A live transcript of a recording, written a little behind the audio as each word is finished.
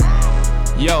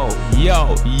Yo.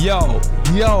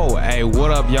 Hey, what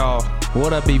up, y'all?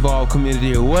 What up, Evolve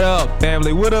community? What up,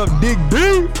 family? What up, Dig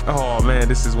Deep? Oh, man,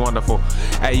 this is wonderful.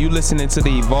 Hey, you listening to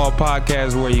the Evolve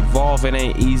podcast where evolving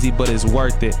ain't easy, but it's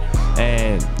worth it.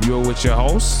 And you're with your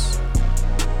hosts,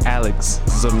 Alex,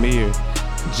 Zamir,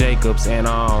 Jacobs, and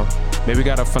man, we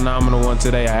got a phenomenal one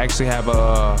today. I actually have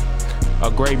a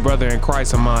great brother in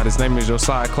Christ of mine. His name is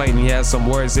Josiah Clayton. He has some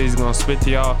words that he's gonna spit to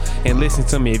y'all. And listen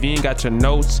to me, if you ain't got your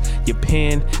notes, your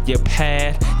pen, your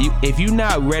pad, if you're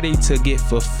not ready to get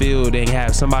fulfilled and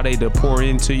have somebody to pour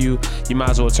into you, you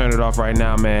might as well turn it off right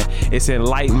now, man. It's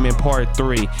Enlightenment Part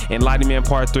 3. Enlightenment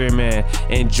Part 3, man.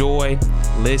 Enjoy,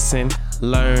 listen,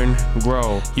 learn,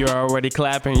 grow. You're already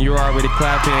clapping. And now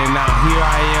here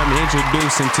I am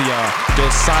introducing to y'all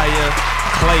Josiah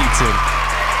Clayton.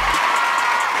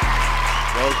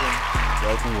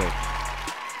 Welcome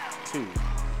to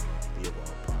the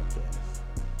Evolve Podcast.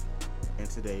 And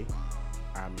today,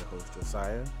 I'm your host,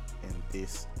 Josiah, and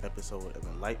this episode of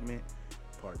Enlightenment,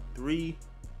 Part 3,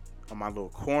 on my little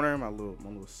corner, my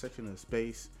little section of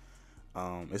space.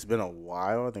 It's been a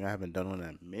while. I think I haven't done one in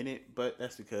a minute, but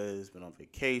that's because I've been on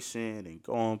vacation and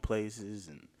going places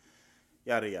and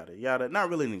yada, yada, yada. Not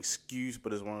really an excuse,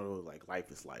 but it's one of those, like,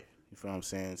 life is life. You feel what I'm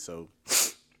saying? So,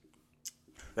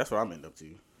 that's what I'm ending up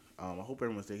to. I hope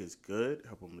everyone's day is good. I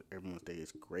hope everyone's day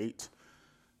is great.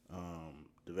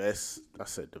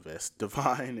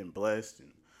 Divine and blessed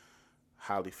and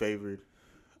highly favored.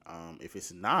 If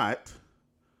it's not,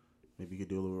 maybe you could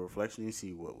do a little reflection and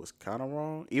see what was kind of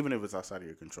wrong, even if it's outside of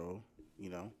your control. You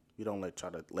know, you don't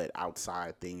try to let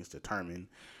outside things determine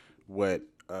what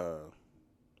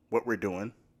we're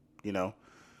doing. You know,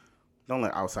 don't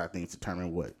let outside things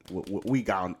determine what we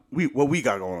got going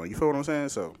on. You feel what I'm saying?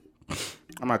 So.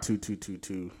 I'm not too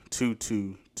worried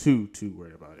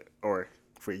about it. Or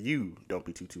for you, don't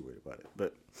be too worried about it.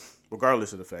 But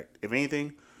regardless of the fact, if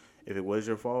anything, if it was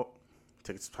your fault,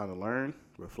 take some time to learn,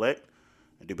 reflect,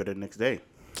 and do better the next day.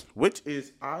 Which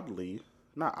is divinely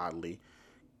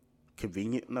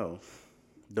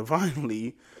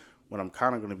what I'm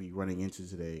kind of going to be running into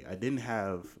today. I didn't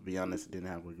have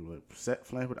regular set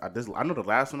plan. I know the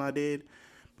last one I did,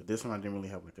 but this one I didn't really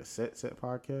have like a set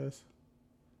podcast.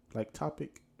 Like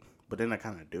topic, but then I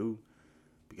kind of do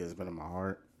because it's been in my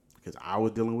heart because I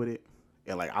was dealing with it,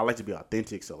 and like I like to be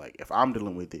authentic. So like if I'm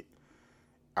dealing with it,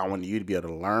 I want you to be able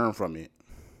to learn from it,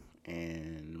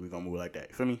 and we're gonna move like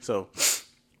that. You feel me? So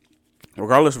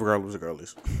regardless,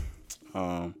 let's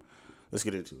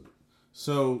get into it.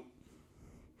 So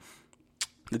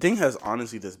the thing that's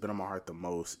been on my heart the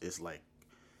most is like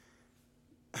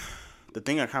the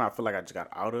thing I kind of feel like I just got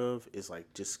out of is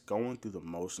like just going through the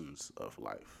motions of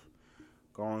life.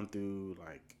 Going through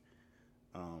like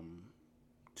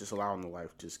just allowing the life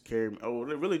just carry me. Oh,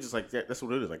 really just like that. That's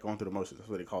what it is, like going through the motions. That's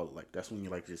what they call it. Like that's when you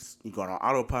like you going on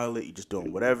autopilot, you just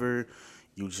doing whatever.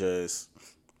 You just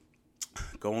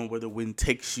going where the wind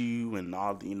takes you and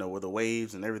all where the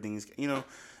waves and everything's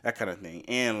that kind of thing.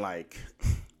 And like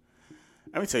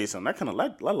let me tell you something,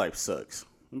 that life sucks.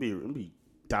 Let me be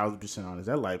 1,000% honest.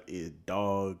 That life is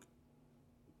dog.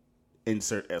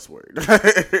 Insert S word.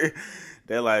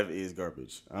 That life is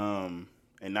garbage. And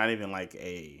not even like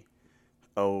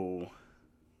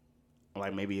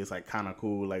like maybe it's like kind of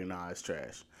cool. Like nah, it's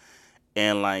trash.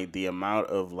 And like the amount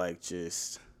of like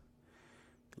just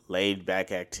laid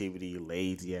back activity,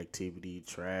 lazy activity,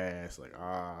 trash, like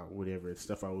whatever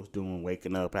stuff I was doing,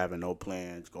 waking up, having no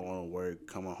plans, going to work,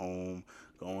 coming home,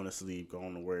 going to sleep,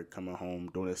 going to work, coming home,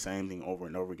 doing the same thing over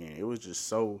and over again. It was just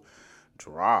so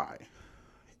dry.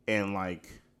 And like,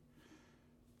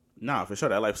 nah, for sure,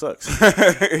 that life sucks.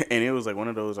 And it was like one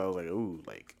of those, I was like, ooh,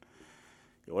 like,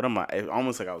 what am I? It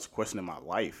almost like I was questioning my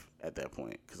life at that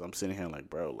point. Because I'm sitting here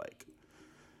like, bro, like,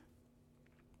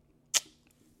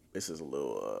 this is a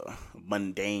little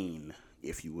mundane,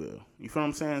 if you will. You feel what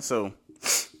I'm saying? So,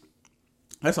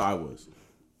 that's how I was.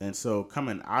 And so,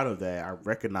 coming out of that, I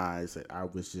recognized that I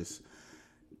was just,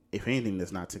 if anything,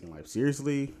 that's not taking life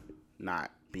seriously, not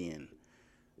being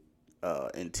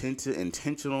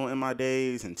intentional in my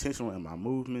days, intentional in my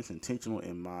movements, intentional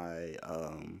in my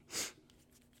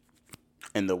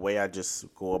in the way I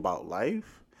just go about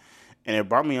life. And it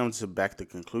brought me on to back the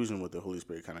conclusion what the Holy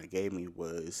Spirit kind of gave me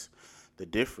was the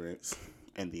difference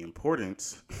and the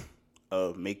importance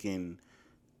of making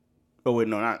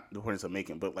not the importance of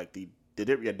making, but like the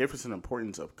difference in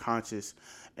importance of conscious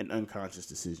and unconscious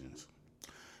decisions.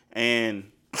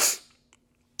 And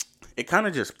it kind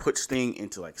of just puts things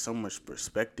into like so much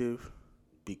perspective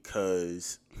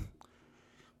because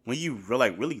when you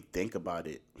really think about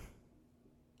it,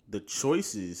 the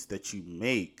choices that you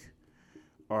make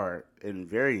are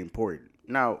very important.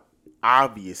 Now,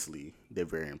 obviously, they're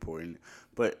very important,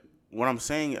 but what I'm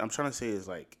trying to say is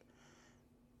like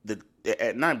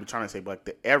not even trying to say, but like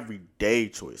the everyday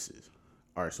choices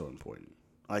are so important.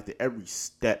 Like the every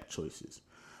step choices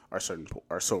are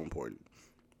so important.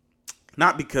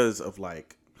 Not because of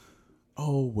like,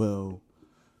 oh well,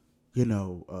 you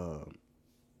know,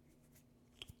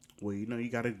 you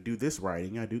got to do this right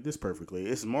and you got to do this perfectly.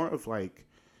 It's more of like,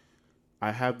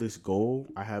 I have this goal.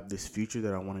 I have this future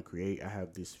that I want to create. I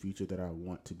have this future that I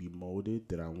want to be molded,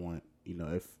 that I want,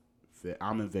 if that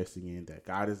I'm investing in, that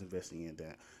God is investing in,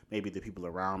 that maybe the people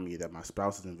around me, that my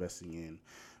spouse is investing in,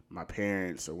 my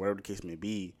parents, or whatever the case may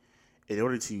be, in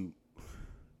order to,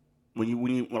 when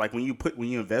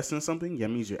you invest in something, that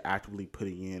means you're actively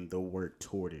putting in the work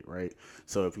toward it, right?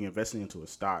 So if you're investing into a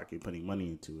stock, you're putting money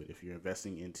into it. If you're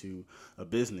investing into a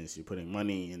business, you're putting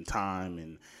money and time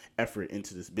and effort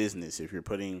into this business. If you're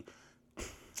putting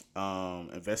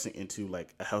investing into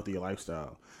like a healthier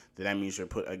lifestyle, then that means you're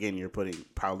putting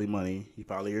probably money,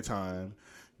 probably your time,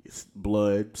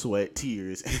 blood, sweat,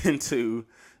 tears into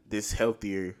this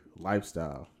healthier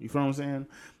lifestyle. You feel what I'm saying?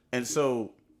 And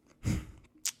so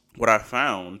what I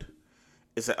found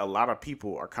is that a lot of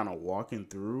people are kind of walking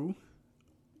through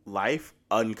life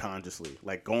unconsciously,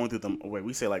 like going through going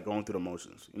through the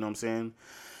motions. You know what I'm saying?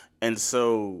 And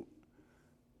so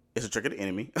it's a trick of the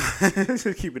enemy.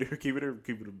 keep it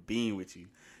a being with you.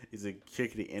 It's a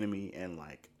trick of the enemy, and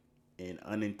like an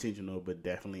unintentional but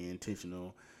definitely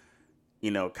intentional,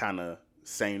 kind of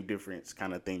same difference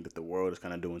kind of thing that the world is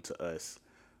kind of doing to us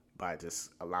by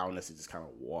just allowing us to just kind of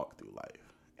walk through life.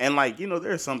 And like,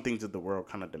 there are some things that the world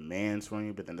kind of demands from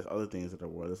you, but then there's other things that the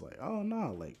world is like, oh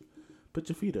no, like put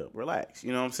your feet up, relax.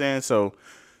 You know what I'm saying? So,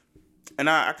 and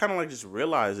I kind of like just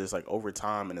realized this like over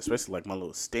time, and especially like my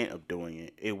little stint of doing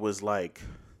it, it was like,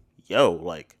 yo,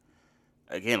 like,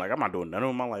 again, like I'm not doing nothing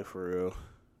with my life for real.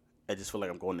 I just feel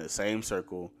like I'm going in the same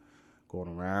circle, going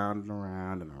around and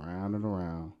around and around and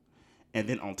around. And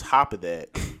then on top of that,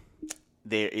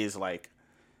 there is like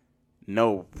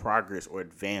no progress or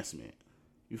advancement.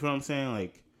 You feel what I'm saying?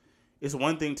 Like, it's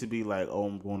one thing to be like, oh,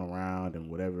 I'm going around and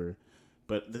whatever.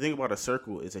 But the thing about a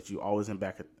circle is that you always end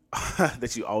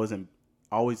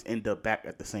up back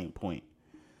at the same point.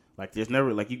 Like, there's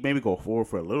never, like, you maybe go forward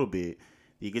for a little bit,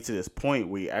 you get to this point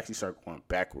where you actually start going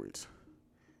backwards.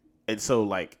 And so,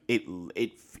 like, it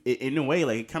in a way,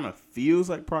 like, it kind of feels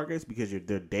like progress because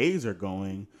their days are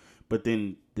going, but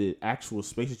then the actual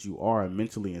space that you are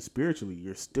mentally and spiritually,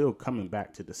 you're still coming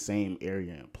back to the same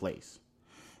area and place.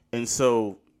 And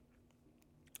so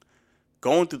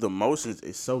going through the motions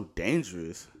is so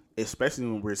dangerous, especially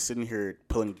when we're sitting here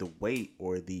putting the weight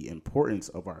or the importance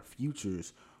of our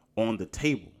futures on the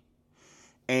table.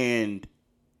 And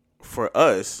for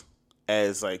us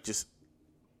as like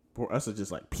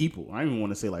people, I don't even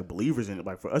want to say like believers in it,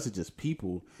 like for us as just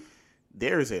people,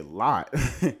 there is a lot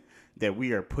that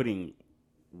we are putting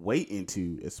weight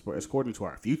into as according to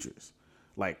our futures.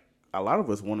 Like a lot of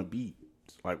us want to be,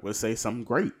 like, let's say something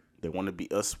great. They want to be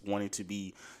us wanting to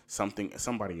be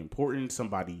somebody important,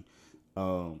 somebody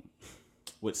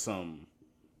with some,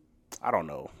 I don't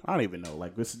know. I don't even know.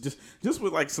 Like this just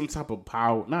with like some type of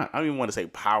power. I don't even want to say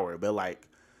power, but like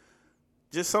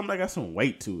just something that got some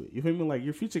weight to it. You feel me? Like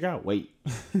your future got weight.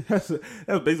 that's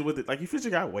basically what it. Like your future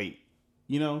got weight.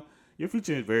 Your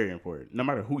future is very important, no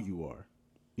matter who you are.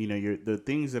 The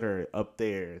things that are up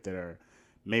there that are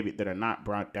not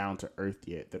brought down to earth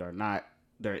yet, that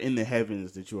are in the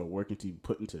heavens that you are working to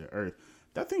put into the earth.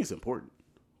 That thing is important,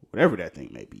 whatever that thing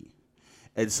may be.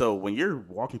 And so when you're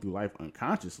walking through life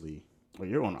unconsciously, or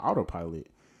you're on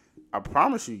autopilot, I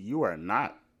promise you are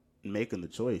not making the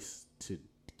choice to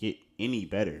get any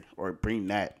better or bring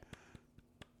that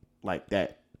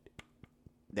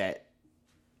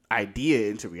idea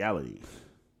into reality.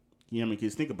 You know what I mean?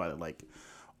 Because think about it, like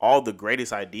all the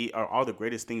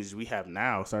greatest things we have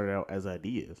now started out as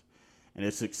ideas. And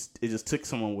it just took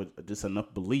someone with just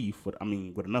enough belief, with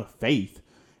enough faith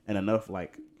and enough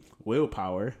like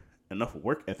willpower, enough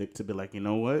work ethic to be like, you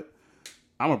know what,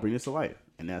 I'm gonna bring this to life,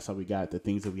 and that's how we got the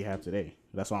things that we have today.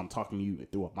 That's why I'm talking to you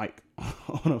through a mic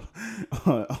on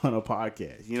a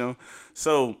podcast.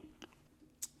 So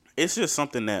it's just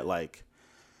something that like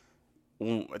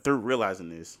through realizing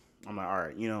this, I'm like, all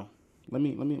right, let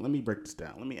me break this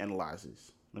down. Let me analyze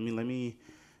this. Let me.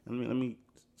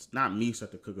 It's not me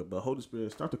start to cook up, but Holy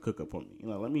Spirit start to cook up on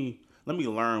me. Let me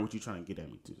learn what you're trying to get at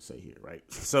me to say here, right?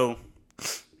 So,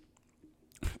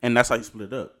 and that's how you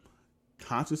split it up: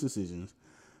 conscious decisions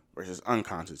versus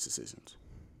unconscious decisions.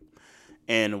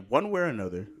 And one way or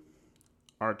another,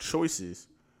 our choices,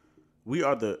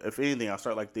 if anything, I'll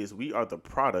start like this: we are the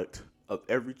product of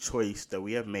every choice that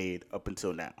we have made up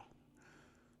until now.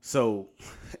 So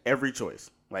every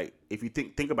choice, like if you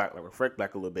think about it, like reflect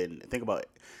back a little bit and think about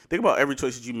every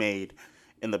choice that you made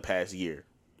in the past year.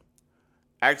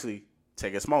 Actually,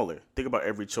 take it smaller. Think about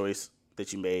every choice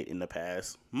that you made in the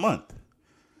past month.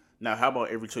 Now, how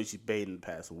about every choice you made in the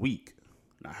past week?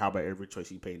 Now, how about every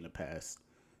choice you made in the past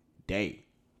day?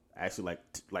 Actually,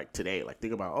 like today, like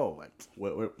think about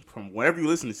from whenever you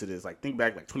listen to this, like think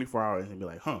back like 24 hours and be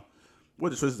like, what are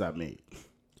the choices I've made?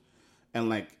 And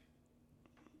like,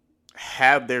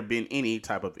 have there been any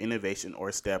type of innovation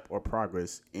or step or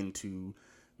progress into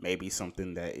maybe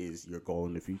something that is your goal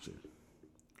in the future?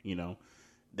 You know,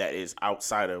 that is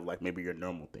outside of like maybe your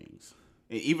normal things.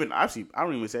 And even actually, I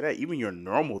don't even say that. Even your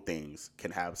normal things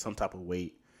can have some type of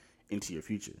weight into your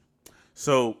future.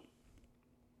 So,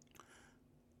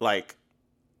 like,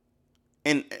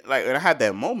 and I had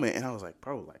that moment, and I was like,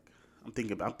 bro, like, I'm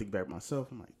thinking back myself.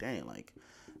 I'm like, dang, like,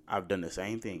 I've done the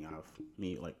same thing.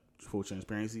 Like, full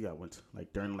transparency. I went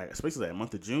like during like especially that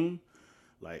month of June,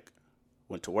 like,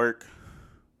 went to work.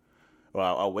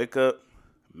 Well, I'll wake up,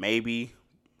 I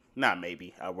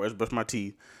brush my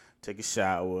teeth, take a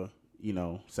shower,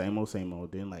 same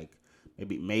old. Then like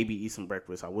maybe eat some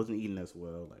breakfast. I wasn't eating as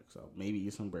well, like so maybe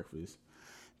eat some breakfast.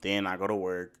 Then I go to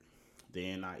work.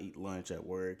 Then I eat lunch at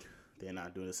work. Then I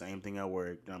do the same thing at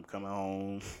work. Then I'm coming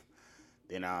home.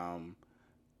 Then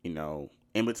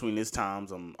in between these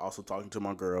times, I'm also talking to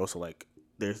my girl. So like,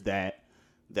 there's that.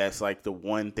 That's like the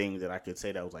one thing that I could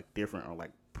say that was like different or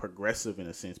like progressive in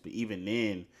a sense. But even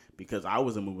then, because I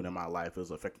wasn't moving in my life, it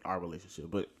was affecting our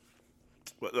relationship. But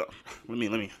let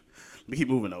me keep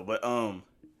moving though. But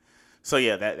so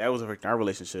yeah, that was affecting our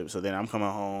relationship. So then I'm coming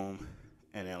home,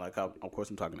 and then like of course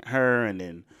I'm talking to her, and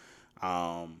then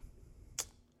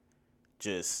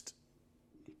just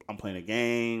I'm playing a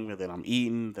game, and then I'm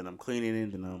eating, then I'm cleaning,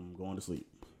 and then I'm going to sleep.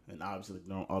 And obviously,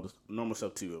 all the normal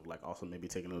stuff too, of like also maybe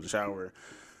taking another shower,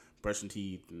 brushing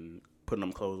teeth, and putting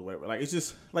on clothes or whatever. Like, it's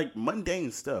just like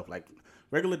mundane stuff, like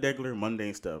regular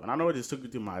mundane stuff. And I know it just took you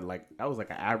through that was like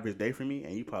an average day for me,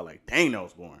 and you probably like, dang, that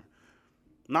was boring.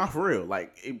 Not for real.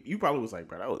 Like, you probably was like,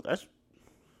 bro, that's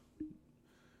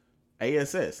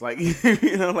ASS. Like,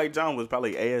 like John was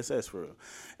probably ASS for real.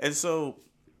 And so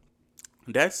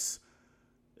that's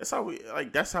how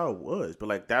it was. But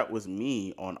like, that was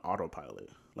me on autopilot.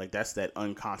 Like, that's that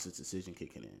unconscious decision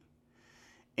kicking in.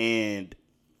 And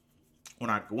when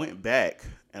I went back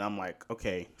and I'm like,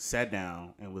 okay, sat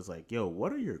down and was like, yo,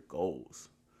 what are your goals?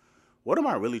 What am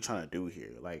I really trying to do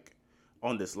here? Like,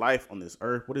 on this life, on this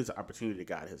earth, what is the opportunity that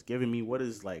God has given me? What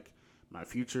is like my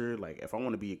future? Like, if I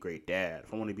want to be a great dad,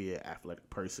 if I want to be an athletic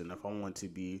person, if I want to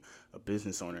be a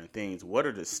business owner and things, what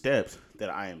are the steps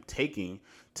that I am taking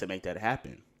to make that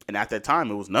happen? And at that time,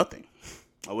 it was nothing.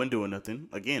 I wasn't doing nothing.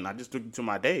 Again, I just took it to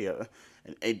my day.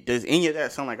 And does any of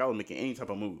that sound like I was making any type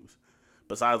of moves?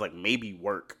 Besides, like, maybe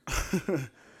work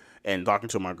and talking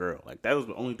to my girl. Like, that was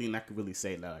the only thing I could really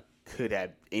say that I could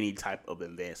have any type of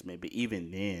advancement. But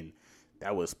even then,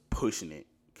 that was pushing it.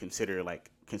 Consider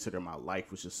my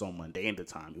life was just so mundane at the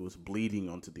time. It was bleeding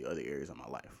onto the other areas of my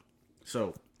life.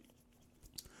 So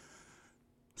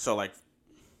like,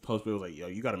 Holy Spirit was like, yo,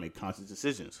 you got to make conscious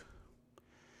decisions.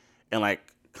 And like,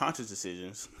 conscious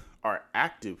decisions are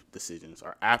active decisions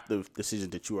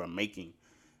that you are making,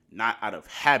 not out of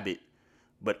habit,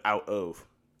 but out of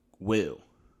will.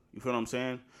 You feel what I'm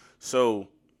saying? So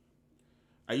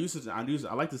I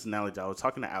like this analogy. I was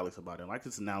talking to Alex about it. I like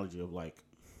this analogy of like,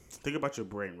 think about your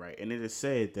brain, right? And it is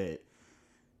said that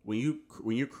when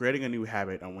you're creating a new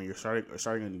habit, and when you're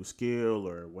starting a new skill,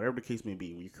 or whatever the case may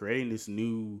be, when you're creating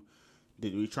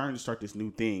you're trying to start this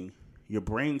new thing, your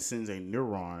brain sends a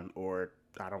neuron, or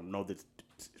I don't know the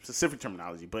specific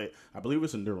terminology, but I believe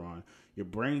it's a neuron. Your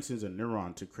brain sends a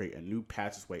neuron to create a new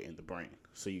passageway in the brain,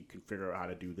 so you can figure out how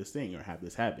to do this thing or have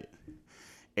this habit.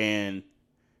 And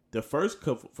the first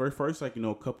couple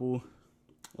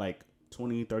like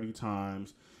 20, 30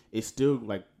 times, it's still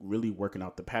like really working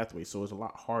out the pathway. So it's a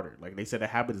lot harder. Like they said, a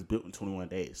habit is built in 21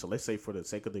 days. So let's say, for the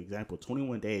sake of the example,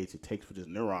 21 days it takes for this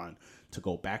neuron to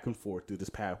go back and forth through this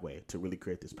pathway to really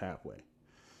create this pathway.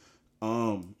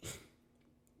 So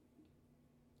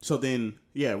then,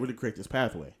 really create this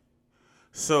pathway.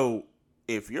 So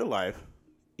if your life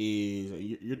is,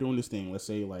 you're doing this thing, let's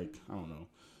say, like, I don't know,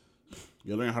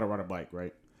 you're learning how to ride a bike,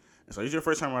 right? And so it's your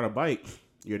first time riding a bike.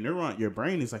 Your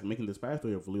brain is like making this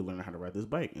pathway of really learning how to ride this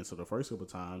bike. And so the first couple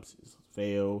of times, it's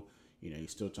fail. You're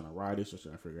still trying to ride it, still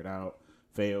trying to figure it out.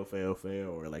 Fail,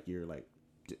 or like you're like,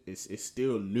 it's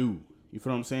still new. You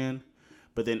feel what I'm saying?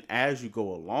 But then as you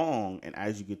go along and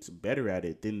as you get better at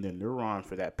it, then the neuron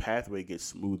for that pathway gets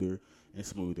smoother and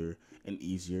smoother and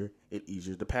easier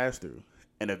to pass through.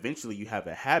 And eventually you have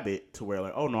a habit to where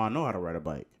like, oh no, I know how to ride a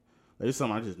bike. Like, it's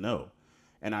something I just know.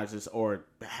 And or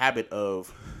the habit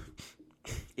of,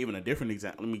 even a different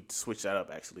example, let me switch that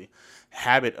up actually.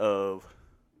 Habit of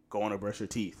going to brush your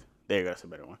teeth. There you go, that's a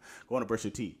better one. Going to brush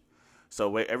your teeth.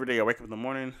 So every day I wake up in the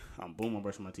morning, I'm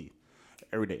brushing my teeth.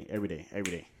 Every day.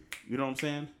 You know what I'm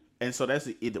saying? And so that's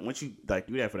it. Once you like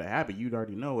do that for the habit, you'd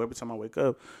already know every time I wake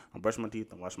up, I'm brushing my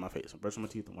teeth and washing my face. I'm brushing my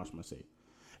teeth and washing my face.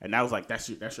 And that was like, that's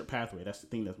your pathway. That's the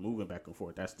thing that's moving back and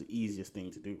forth. That's the easiest thing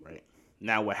to do, right?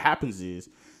 Now what happens is,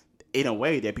 in a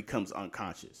way, that becomes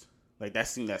unconscious. Like that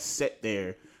thing that's set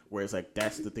there, where it's like,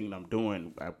 that's the thing that I'm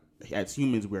doing. As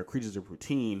humans, we're creatures of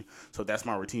routine. So that's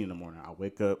my routine in the morning. I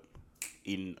wake up,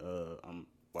 eating, I'm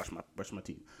brushing my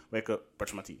teeth. Wake up,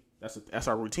 brush my teeth. That's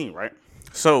our routine, right?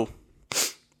 So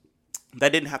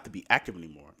that didn't have to be active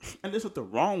anymore. And there's nothing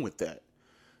wrong with that.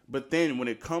 But then when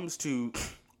it comes to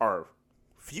our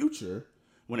future,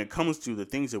 when it comes to the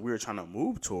things that we're trying to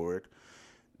move toward,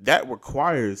 that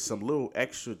requires some little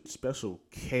extra special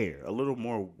care, a little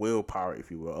more willpower,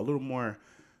 if you will, a little more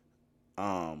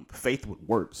faith with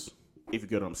works, if you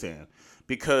get what I'm saying.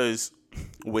 Because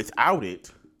without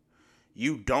it,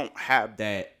 you don't have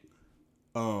that.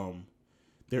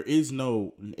 There's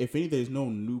no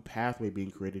new pathway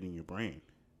being created in your brain.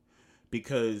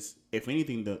 Because if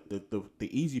anything, the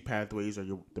easy pathways are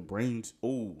the brain's.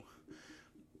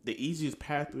 The easiest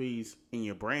pathways in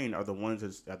your brain are the ones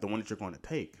that you're going to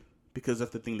take, because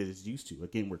that's the thing that it's used to.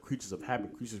 Again, we're creatures of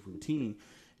habit, creatures of routine.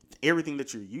 Everything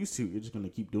that you're used to, you're just going to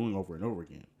keep doing over and over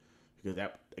again, because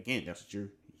that's what you're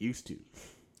used to.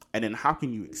 And then how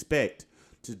can you expect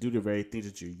to do the very things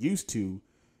that you're used to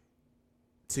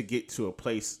get to a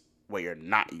place where you're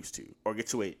not used to, or get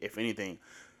to if anything,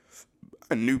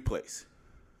 a new place?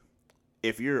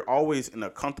 If you're always in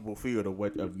a comfortable field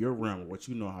of your realm, what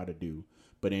you know how to do,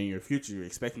 but in your future you're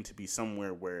expecting to be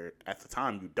somewhere where at the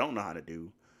time you don't know how to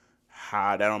do,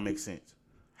 that don't make sense.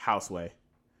 Houseway.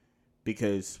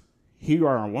 Because here you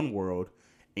are in one world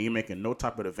and you're making no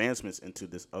type of advancements into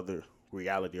this other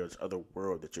reality or this other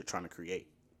world that you're trying to create.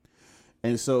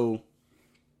 And so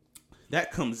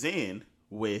that comes in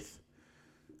with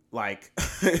I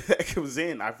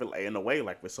feel like, in a way,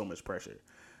 like, with so much pressure.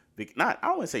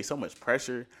 I wouldn't say so much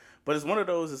pressure, but it's one of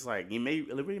those, it's like, it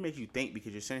really makes you think,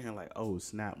 because you're sitting here like, oh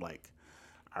snap, like,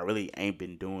 I really ain't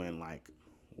been doing like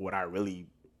what I really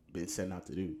been setting out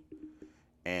to do.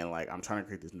 And like, I'm trying to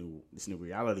create this new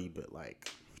reality, but like,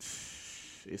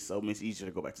 it's so much easier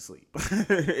to go back to sleep.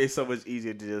 It's so much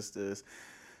easier to just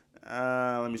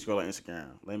let me scroll on Instagram,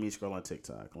 let me scroll on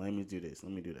TikTok, let me do this,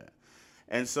 let me do that.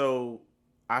 And so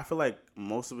I feel like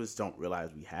most of us don't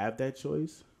realize we have that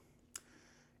choice.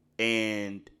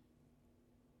 And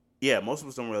yeah, most of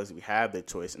us don't realize we have that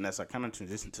choice. And that's like kind of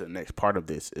transition to the next part of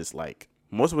this, is like,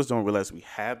 most of us don't realize we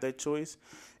have that choice.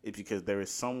 It's because there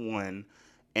is someone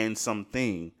and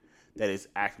something that is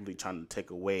actively trying to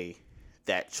take away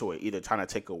that choice, either trying to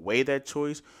take away that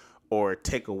choice or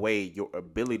take away your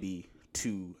ability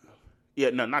to,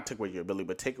 not take away your ability,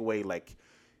 but take away like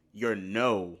your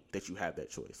know that you have that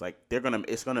choice. Like they're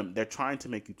trying to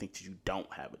make you think that you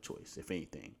don't have a choice. If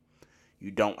anything,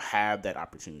 you don't have that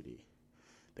opportunity.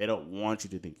 They don't want you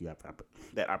to think you have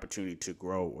that opportunity to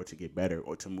grow or to get better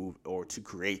or to move or to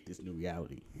create this new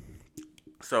reality.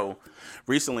 So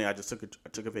recently I just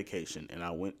took a vacation and I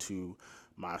went to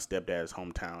my stepdad's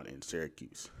hometown in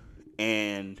Syracuse.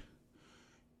 And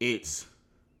it's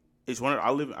one of,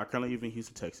 I currently live in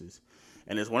Houston, Texas.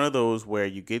 And it's one of those where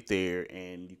you get there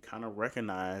and you kind of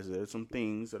recognize there's some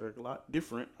things that are a lot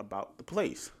different about the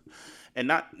place. And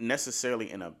not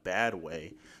necessarily in a bad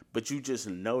way, but you just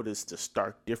notice the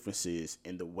stark differences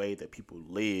in the way that people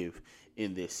live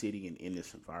in this city and in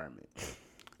this environment.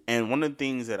 And one of the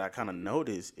things that I kind of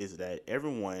noticed is that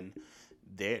everyone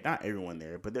there, not everyone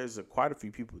there, but there's quite a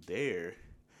few people there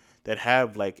that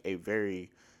have like a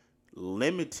very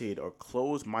limited or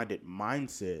closed-minded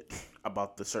mindset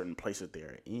about the certain place that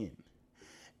they're in.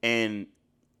 And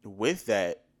with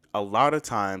that, a lot of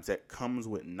times that comes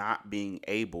with not being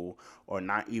able or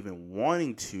not even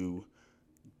wanting to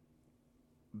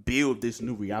build this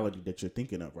new reality that you're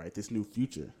thinking of, right? This new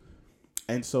future.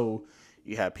 And so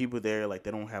you have people there, like,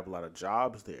 they don't have a lot of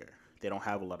jobs there. They don't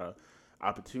have a lot of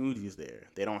opportunities there.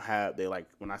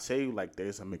 When I say like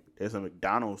there's a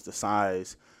McDonald's the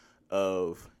size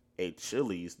of a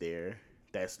Chili's there,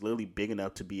 that's literally big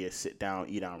enough to be a sit down,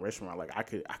 eat down restaurant. Like I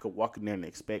could walk in there and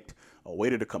expect a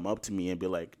waiter to come up to me and be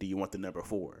like, "Do you want the number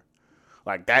 4?"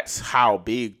 Like that's how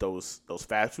big those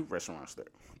fast food restaurants there,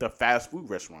 the fast food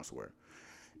restaurants were.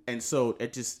 And so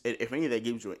if any of that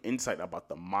gives you an insight about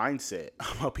the mindset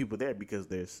about people there,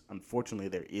 because unfortunately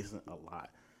there isn't a lot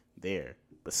there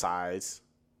besides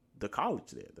the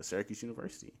college there, the Syracuse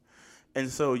University. And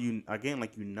so you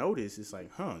notice it's like,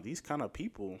 these kind of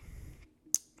people,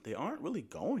 they aren't really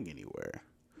going anywhere.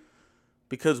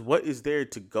 Because what is there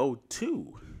to go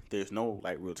to? There's no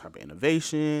like real type of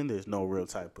innovation. There's no real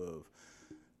type of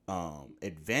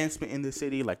advancement in the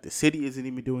city. Like the city isn't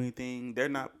even doing anything. They're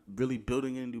not really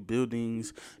building any new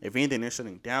buildings. If anything, they're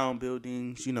shutting down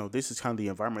buildings. This is kind of the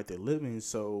environment they live in.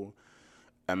 So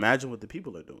imagine what the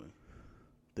people are doing.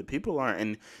 The people aren't,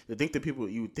 and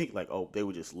you would think like, oh, they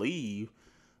would just leave,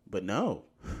 but no.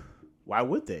 Why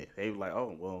would they? They were like,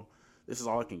 oh, well, this is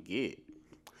all I can get.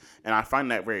 And I find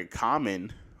that very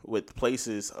common with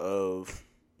places of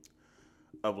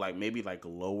like maybe like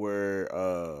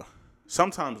lower,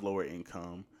 sometimes lower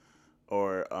income,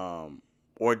 or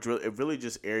really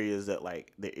just areas that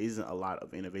like there isn't a lot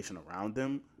of innovation around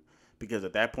them, because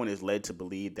at that point it's led to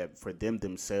believe that for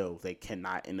themselves they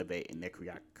cannot innovate and they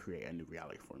create a new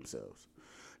reality for themselves.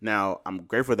 Now I'm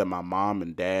grateful that my mom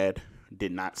and dad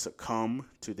did not succumb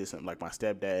to this. Like my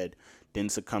stepdad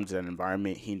didn't succumb to that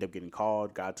environment. He ended up getting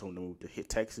called. God told him to move to hit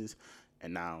Texas,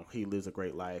 and now he lives a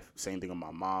great life. Same thing with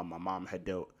my mom. My mom had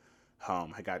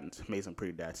made some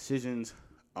pretty bad decisions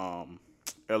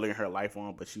earlier in her life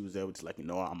but she was able to I'm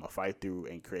gonna fight through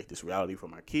and create this reality for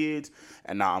my kids,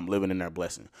 and now I'm living in their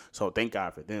blessing. So thank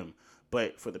God for them.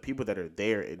 But for the people that are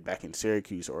there back in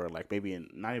Syracuse, or like maybe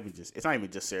it's not even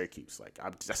just Syracuse. Like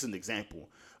that's an example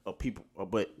of people,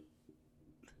 but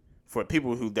for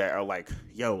people that are like,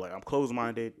 yo, like I'm closed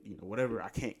minded, whatever, I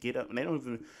can't get up, and they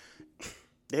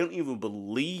don't even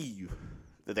believe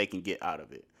that they can get out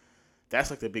of it. That's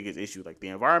like the biggest issue. Like the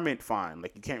environment, fine,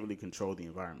 like you can't really control the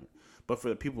environment, but for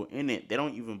the people in it, they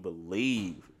don't even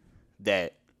believe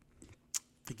that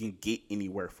they can get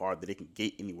anywhere farther. They can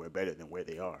get anywhere better than where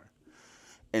they are,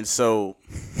 and so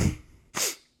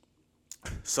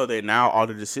they now all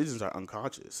the decisions are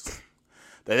unconscious.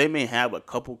 That they may have a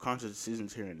couple conscious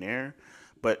decisions here and there,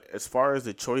 but as far as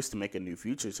the choice to make a new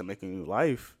future, to make a new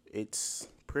life, it's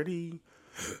pretty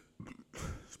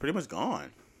much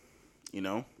gone.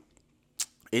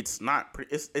 It's not.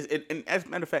 And as a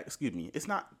matter of fact, it's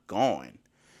not gone,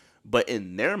 but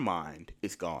in their mind,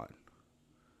 it's gone.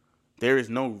 There is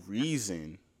no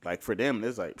reason, like for them,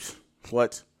 it's like,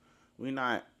 what?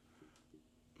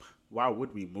 Why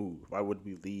would we move? Why would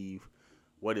we leave?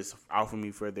 What is out for me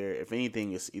further? If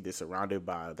anything, it's either surrounded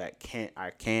by that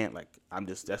I can't, like I'm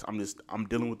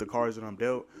dealing with the cards that I'm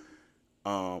dealt,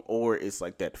 or it's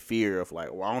like that fear of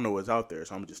like, well, I don't know what's out there,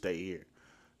 so I'm gonna just stay here.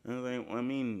 And I was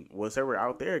like, what's ever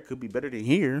out there, it could be better than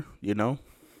here,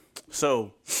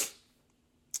 So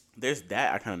there's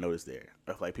that I kind of noticed there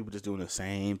of like people just doing the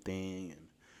same thing and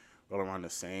rolling around the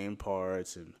same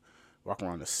parts and walking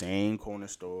around the same corner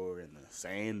store and the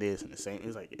same this and the same.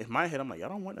 It's like in my head, I'm like, y'all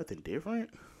don't want nothing different.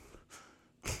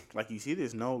 Like you see,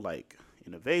 there's no like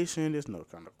innovation, there's no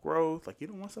kind of growth. Like you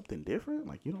don't want something different.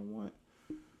 Like you don't want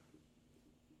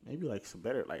maybe like some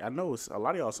better. Like I know a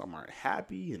lot of y'all some aren't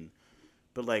happy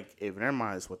but like if their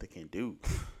mind is what they can do,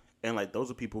 and like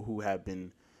those are people who have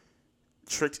been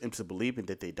tricked into believing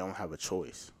that they don't have a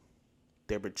choice.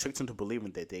 They've been tricked into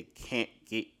believing that they can't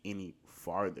get any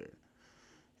farther.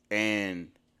 And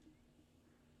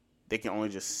they can only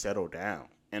just settle down.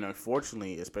 And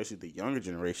unfortunately, especially the younger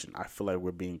generation, I feel like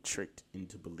we're being tricked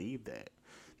into believe that.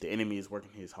 The enemy is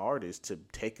working his hardest to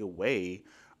take away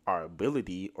our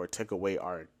ability, or take away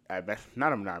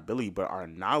not our ability, but our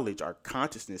knowledge, our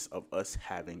consciousness of us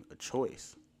having a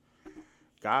choice.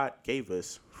 God gave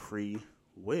us free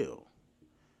will.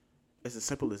 It's as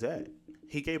simple as that.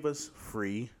 He gave us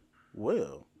free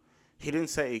will. He didn't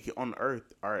say on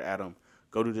earth, all right, Adam,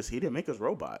 go do this. He didn't make us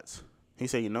robots. He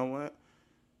said, you know what?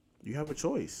 You have a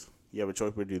choice. You have a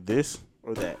choice to do this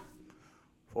or that.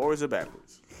 Forwards or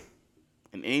backwards.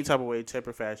 In any type of way, type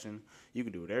of fashion, you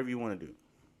can do whatever you want to do.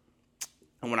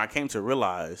 And when I came to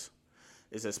realize,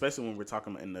 is especially when we're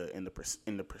talking in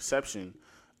the perception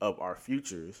of our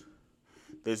futures,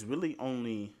 there's really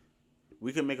only,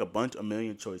 we can make a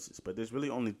million choices, but there's really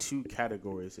only two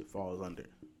categories it falls under.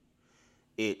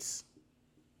 It's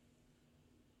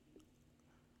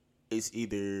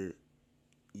either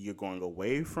you're going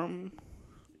away from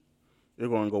your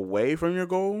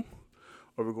goal,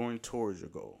 or we're going towards your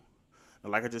goal.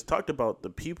 And like I just talked about, the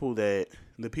people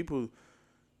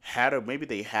maybe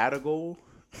they had a goal,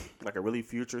 like a really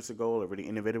futuristic goal, a really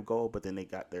innovative goal, but then they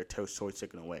got their choice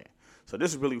taken away. So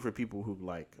this is really for people who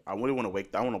like, I want to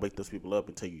wake those people up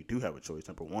and tell you do have a choice.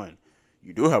 Number one,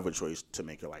 you do have a choice to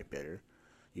make your life better.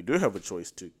 You do have a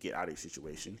choice to get out of a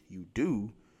situation. You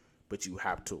do, but you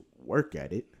have to work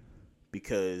at it,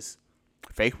 because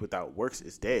faith without works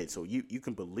is dead. So you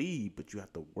can believe, but you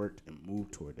have to work and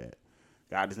move toward that.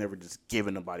 God is never just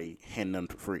giving nobody, handing them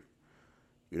for free.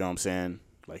 You know what I'm saying?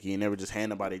 Like, he ain't never just hand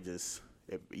nobody just,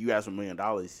 if you ask for $1 million,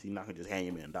 he's not going to just hand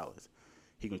you $1 million.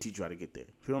 He going to teach you how to get there.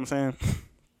 You know what I'm saying?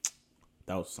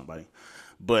 That was somebody.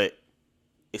 But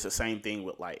it's the same thing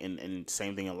with, like, and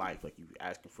same thing in life. Like, you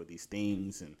asking for these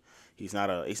things, and he's not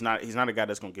a guy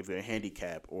that's going to give you a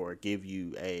handicap or give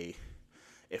you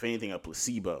if anything, a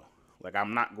placebo. Like,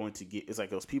 I'm not going to get, it's like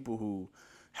those people who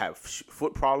have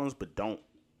foot problems but don't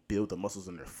build the muscles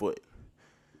in their foot.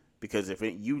 Because if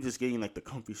you just getting like the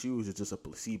comfy shoes is just a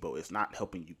placebo, it's not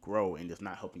helping you grow and it's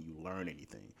not helping you learn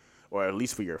anything. Or at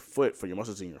least for your foot, for your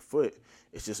muscles in your foot,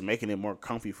 it's just making it more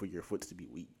comfy for your foot to be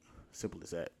weak. Simple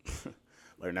as that.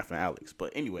 Learn that from Alex.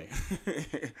 But anyway.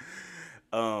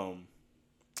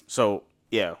 So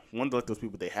yeah, one of those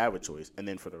people, they have a choice. And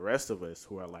then for the rest of us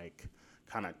who are like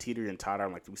kind of teeter and totter,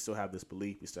 like we still have this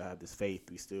belief, we still have this faith,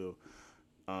 we still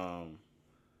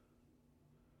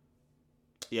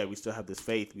we still have this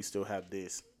faith. We still have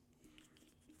this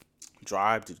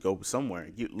drive to go somewhere.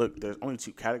 Look, there's only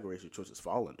 2 categories your choices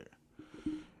fall under.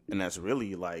 And that's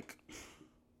really like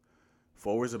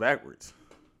forwards or backwards.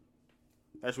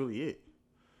 That's really it.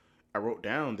 I wrote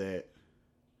down that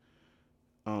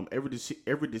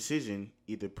every decision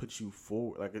either puts you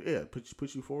forward,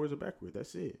 puts you forwards or backwards.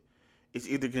 That's it. It's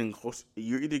either getting close.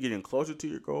 You're either getting closer to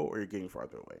your goal or you're getting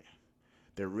farther away.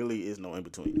 There really is no in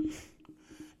between.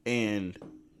 And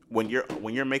when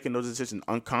you're making those decisions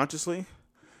unconsciously,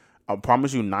 I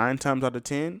promise you 9 times out of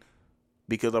 10,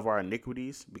 because of our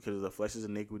iniquities, because of the flesh's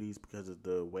iniquities, because of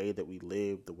the way that we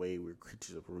live, the way we're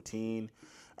creatures of routine,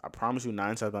 I promise you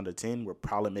 9 times out of 10, we're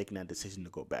probably making that decision to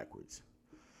go backwards,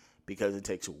 because it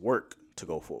takes work to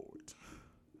go forward.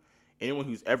 Anyone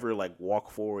who's ever like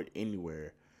walked forward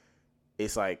anywhere,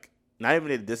 it's like, not even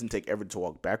that it doesn't take ever to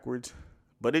walk backwards,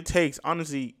 but it takes,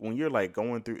 honestly, when you're like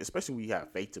going through, especially when you have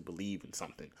faith to believe in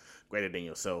something greater than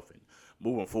yourself and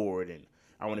moving forward, and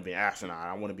I want to be an astronaut,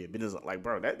 I want to be a business, like,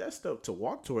 bro, that stuff, to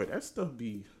walk toward, that stuff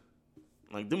be,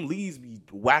 like, them leaves be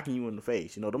whacking you in the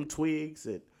face, you know, them twigs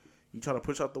that you try to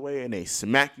push out the way and they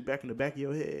smack you back in the back of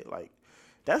your head, like,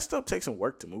 that stuff takes some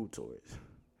work to move towards,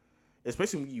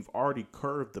 especially when you've already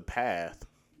curved the path,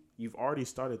 you've already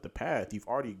started the path, you've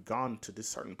already gone to this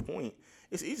certain point.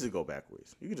 It's easy to go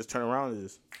backwards. You can just turn around and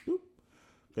just, whoop,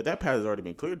 but that path has already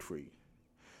been cleared for you.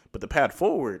 But the path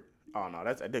forward, oh no,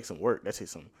 that takes some work. That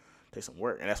takes some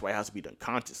work, and that's why it has to be done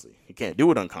consciously. You can't do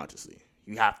it unconsciously.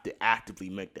 You have to actively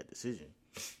make that decision.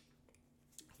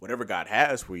 Whatever God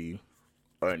has for you,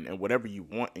 and whatever you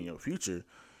want in your future,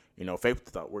 you know, faith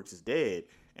without works is dead,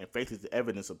 and faith is the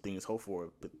evidence of things hoped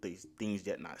for, but these things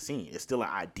yet not seen. It's still an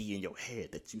idea in your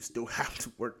head that you still have to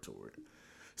work toward.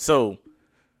 So,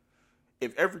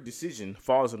 if every decision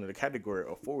falls under the category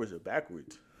of forwards or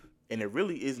backwards, and there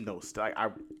really is no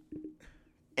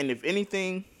and if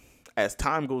anything, as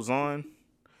time goes on,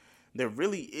 there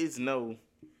is no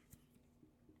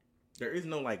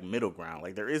like middle ground.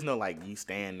 Like, there is no like you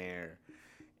stand there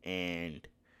and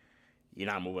you're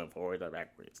not moving forwards or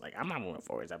backwards. Like, I'm not moving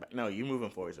forwards or backwards. No, you're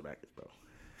moving forwards or backwards, bro.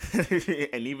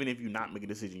 And even if you're not making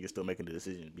a decision, you're still making the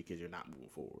decision because you're not moving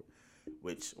forward.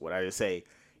 Which, what I just say,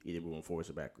 either moving forwards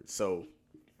or backwards. So,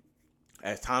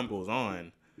 as time goes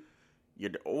on,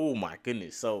 oh my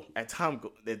goodness. So,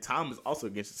 the time is also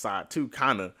against the side too,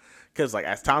 kind of, because like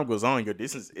as time goes on, your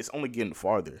distance is only getting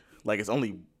farther. Like, it's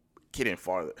only getting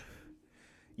farther.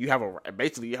 You have a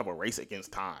race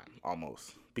against time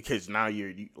almost, because now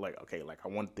you're like, okay, like I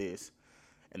want this,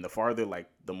 and the farther, like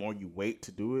the more you wait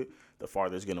to do it, the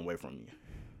farther it's getting away from you.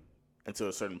 Until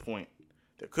a certain point,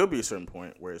 there could be a certain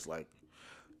point where it's like,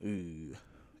 ooh,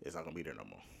 it's not gonna be there no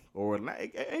more. Or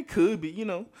like, it could be, you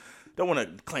know. Don't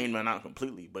want to claim that out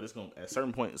completely, but it's gonna, at a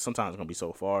certain point, sometimes it's gonna be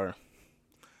so far.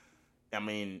 I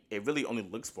mean, it really only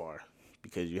looks far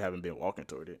because you haven't been walking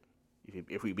toward it.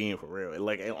 If we being for real,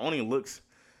 it only looks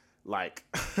like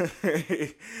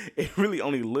it really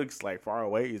only looks like far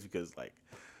away is because like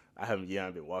I haven't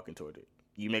been walking toward it.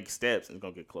 You make steps and it's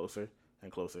gonna get closer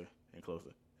and closer and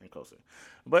closer and closer.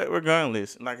 But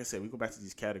regardless, like I said, we go back to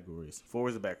these categories: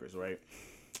 forwards and backwards, right?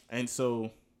 And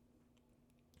so,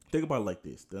 think about it like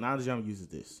this. The analogy I'm gonna use is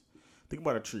this. Think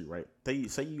about a tree, right?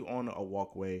 Say you on a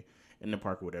walkway in the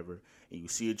park or whatever, and you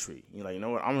see a tree. You're like, you know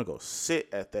what? I'm gonna go sit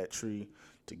at that tree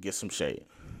to get some shade.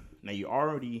 Now you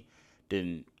already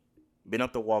been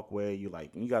up the walkway. You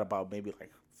got about maybe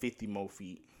like 50 more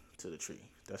feet to the tree.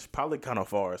 That's probably kind of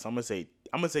far. So I'm gonna say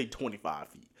 25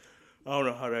 feet. I don't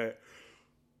know how that.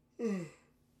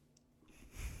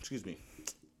 excuse me.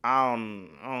 I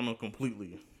don't know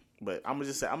completely, but I'm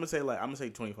gonna say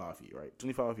 25 feet, right?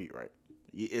 25 feet, right?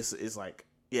 It's like,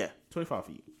 yeah, 25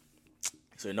 feet.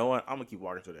 So you know what? I'm gonna keep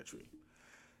walking to that tree.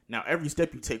 Now, every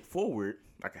step you take forward,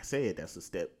 like I said, that's a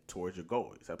step towards your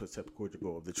goal. It's a step towards your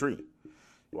goal of the tree.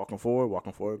 Walking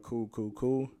forward,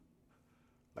 cool.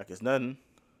 Like it's nothing.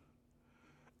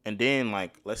 And then,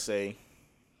 like, let's say,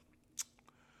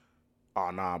 oh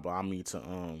nah, but I need to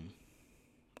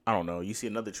I don't know. You see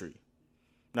another tree.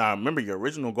 Now, remember your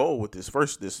original goal with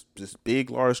this big,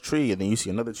 large tree, and then you see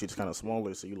another tree that's kind of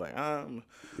smaller, so you're like, I'm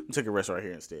take a rest right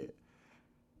here instead.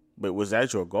 But was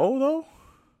that your goal, though?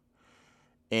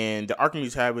 And the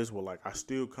Archimedes habits were like, I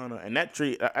still kind of, and that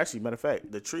tree, actually, matter of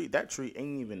fact, that tree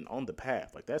ain't even on the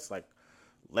path. Like, that's like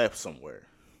left somewhere,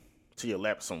 to your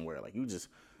left somewhere. Like, you just,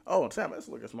 oh, damn, that's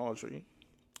like a small tree.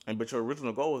 But your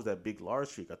original goal was that big, large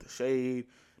tree, got the shade,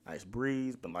 nice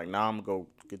breeze, but like, now I'm going to go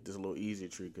get this little easier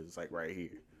tree because it's like right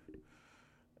here.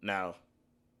 Now,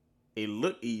 it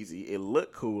looked easy. It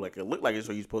looked cool. Like, it looked like it's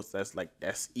where you're supposed to,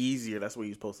 that's easier. That's where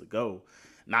you're supposed to go.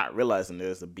 Not realizing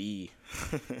there's a bee.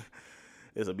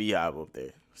 There's a beehive up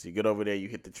there. So you get over there, you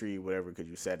hit the tree, whatever, because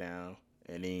you sat down,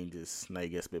 and then now you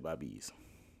get spit by bees.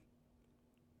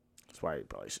 That's why you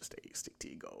probably should stick to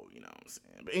your goal, you know what I'm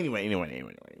saying? But anyway.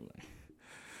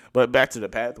 But back to the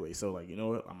pathway. So, like, you know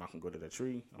what? I'm not going to go to that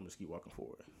tree. I'm just keep walking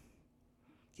forward.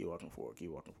 Keep walking forward.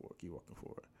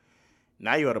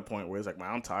 Now you're at a point where it's like,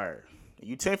 man, I'm tired.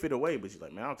 You 10 feet away, but you're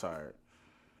like, man, I'm tired.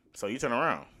 So you turn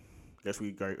around. Guess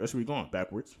where we going?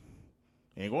 Backwards.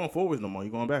 You ain't going forwards no more.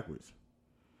 You're going backwards.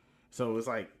 So it's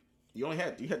like you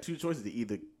had two choices to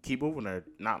either keep moving or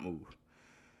not move.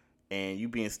 And you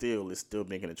being still is still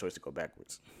making a choice to go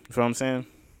backwards. You feel what I'm saying?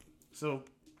 So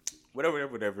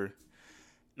whatever.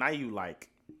 Now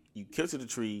you kill to the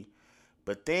tree,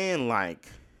 but then like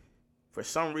for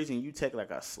some reason you take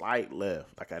like a slight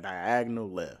left, like a diagonal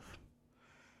left.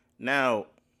 Now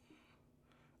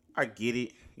I get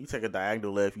it. You take a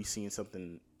diagonal left, you seen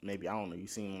something, maybe, I don't know, you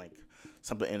seen like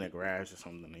something in the grass or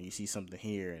something, and you see something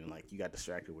here and like you got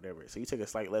distracted or whatever. So you take a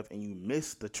slight left and you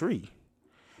miss the tree.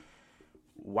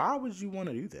 Why would you want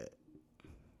to do that?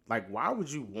 Like, why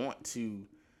would you want to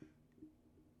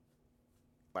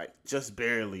like just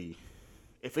barely,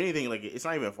 if anything, like it's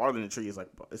not even farther than the tree,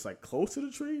 it's like close to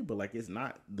the tree, but like it's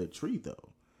not the tree though.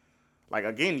 Like,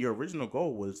 again, your original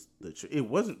goal was the tree. It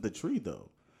wasn't the tree though.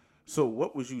 So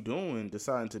what was you doing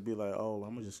deciding to be like, oh,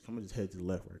 I'm gonna just head to the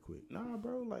left right quick? Nah,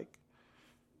 bro, like,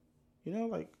 you know,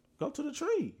 like, go to the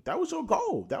tree. That was your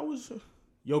goal.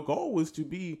 Your goal was to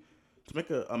make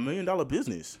a $1 million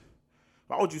business.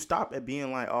 Why would you stop at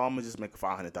being like, oh, I'm gonna just make a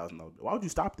 $500,000? Why would you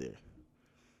stop there?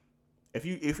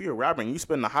 If you're a rapper and you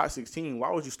spend a hot 16,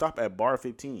 why would you stop at bar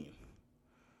 15?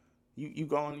 You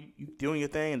going, you doing your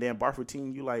thing, and then bar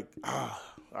 15, you like, all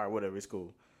right, whatever, it's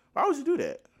cool. Why would you do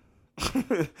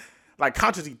that? Like,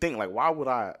 consciously think, like, why would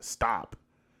I stop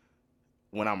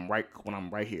when I'm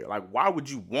right here? Like, why would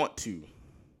you want to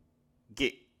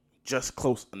get just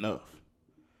close enough?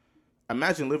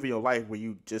 Imagine living your life where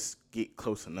you just get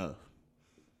close enough.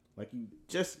 Like, you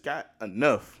just got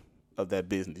enough of that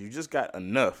business. You just got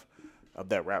enough of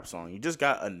that rap song. You just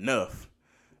got enough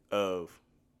of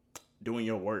doing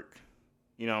your work.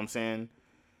 You know what I'm saying?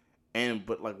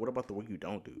 But like, what about the work you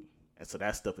don't do? And so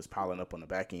that stuff is piling up on the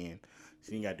back end.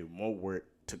 So you got to do more work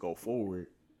to go forward.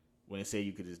 When they say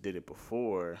you could just did it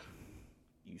before,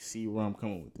 you see where I'm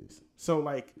coming with this. So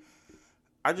like,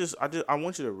 I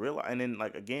want you to realize, and then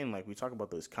like, again, like we talk about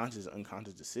those conscious,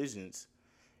 unconscious decisions,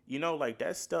 you know, like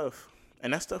that stuff,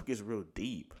 and that stuff gets real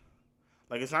deep.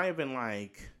 Like, it's not even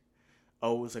like,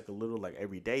 oh, it's like a little like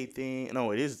everyday thing.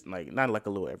 No, it is like not like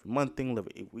a little every month thing,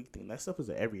 little every week thing. That stuff is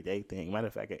an everyday thing. Matter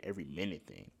of fact, an every minute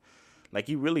thing. Like,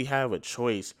 you really have a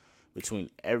choice between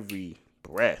every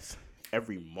breath,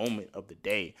 every moment of the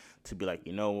day to be like,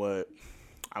 you know what,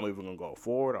 I'm either gonna go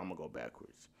forward or I'm gonna go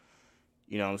backwards.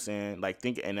 You know what I'm saying? Like,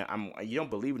 you don't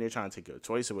believe in they're trying to take your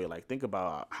choice away. Like, think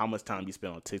about how much time you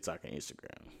spend on TikTok and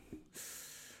Instagram,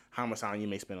 how much time you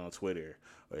may spend on Twitter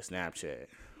or Snapchat,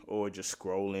 or just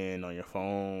scrolling on your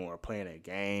phone or playing a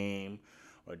game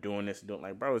or doing this,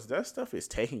 like, bro, that stuff is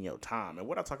taking your time. And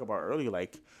what I talked about earlier,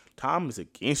 like, time is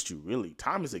against you, really.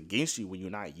 Time is against you when you're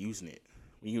not using it,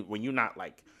 when you're not,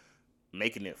 like,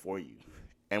 making it for you.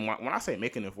 And when I say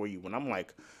making it for you, when I'm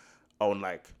like, oh,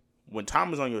 like, when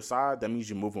time is on your side, that means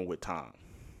you're moving with time.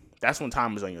 That's when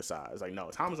time is on your side. It's like, no,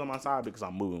 time is on my side because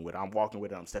I'm moving with it. I'm walking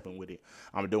with it. I'm stepping with it.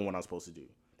 I'm doing what I'm supposed to do.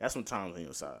 That's when time is on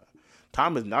your side.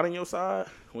 Time is not on your side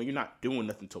when you're not doing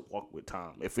nothing to walk with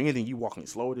time. If anything, you walking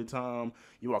slower than time.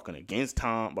 You walking against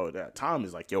time. But that time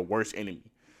is like your worst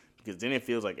enemy. because then it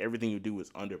feels like everything you do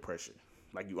is under pressure,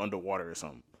 like you underwater or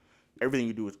something. Everything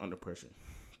you do is under pressure.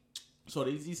 So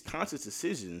these conscious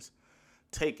decisions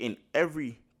take an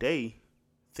everyday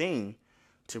thing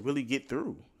to really get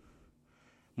through.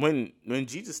 When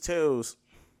Jesus tells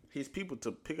his people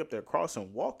to pick up their cross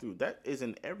and walk through, that is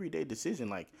an everyday decision.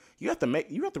 Like you have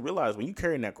to realize when you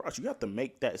carrying that cross, you have to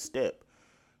make that step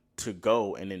to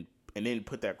go and then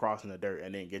put that cross in the dirt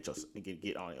and then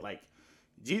get on it. Like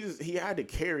Jesus, he had to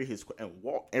carry his and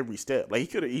walk every step. Like he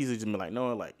could have easily just been like,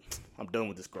 no, like I'm done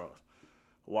with this cross,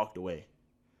 walked away.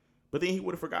 But then he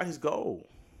would have forgot his goal.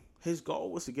 His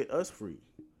goal was to get us free.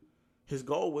 His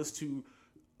goal was to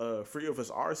free of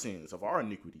us our sins, of our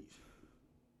iniquities.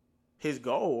 His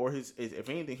goal, or his if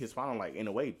anything, his final, like in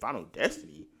a way, final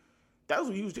destiny. That's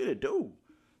what he was there to do.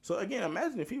 So again,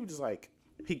 imagine if he was just like,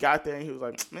 he got there and he was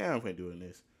like, man, I'm gonna doing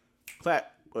this.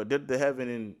 Clap, or dipped up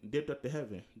to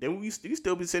heaven. Then we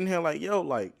still be sitting here like, yo,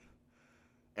 like,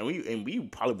 and we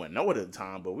probably wouldn't know it at the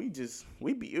time, but it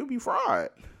would be fraud.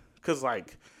 Cause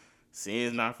like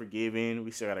sin's not forgiven.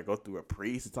 We still gotta go through a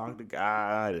priest to talk to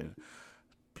God and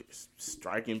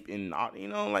striking and not,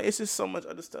 like it's just so much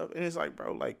other stuff. And it's like,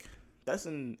 bro, like that's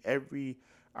in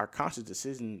our conscious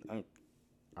decision.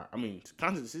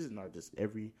 Conscious decisions are just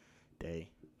everyday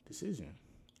decision.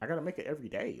 I gotta make it every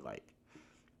day, like.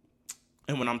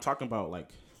 And when I'm talking about, like,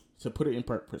 to put it in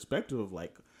perspective of,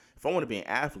 like, if I want to be an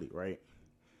athlete, right,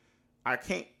 I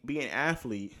can't be an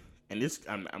athlete, and this,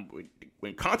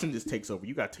 when consciousness takes over,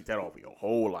 you got to take that over your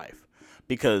whole life.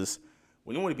 Because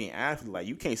when you want to be an athlete, like,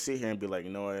 you can't sit here and be like,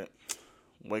 you know what,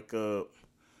 wake up,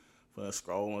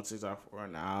 scroll on TikTok for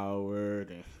an hour,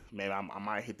 then maybe I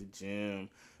might hit the gym.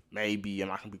 Maybe I'm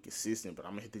not going to be consistent, but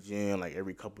I'm going to hit the gym, like,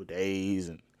 every couple of days,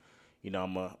 and,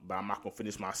 but I'm not going to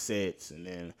finish my sets, and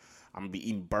then I'm going to be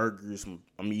eating burgers.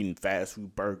 I'm eating fast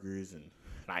food burgers, and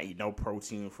I eat no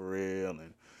protein for real.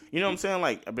 And you know what I'm saying?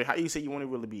 Like, but how you say you want to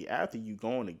really be after you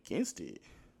going against it?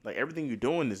 Like, everything you're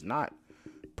doing is not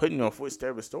putting your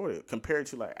footstep restored compared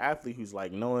to, like, athlete who's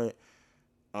like, you know what?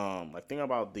 Like, think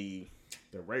about the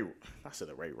Ray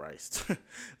Rice.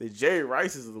 The Jerry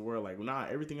Rices of the world. Like, nah,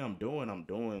 everything I'm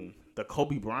doing. The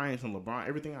Kobe Bryants and LeBron,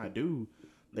 everything I do,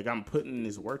 like, I'm putting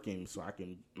this work in so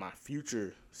my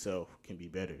future self can be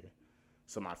better.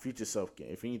 So my future self can,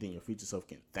 if anything, your future self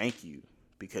can thank you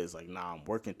because, like, nah, I'm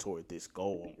working toward this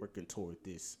goal. I'm working toward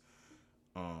this,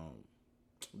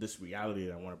 this reality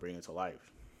that I want to bring into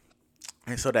life.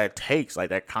 And so that takes, like,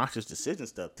 that conscious decision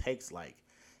stuff takes, like,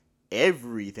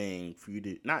 everything for you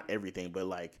to, not everything, but,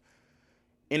 like,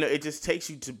 it just takes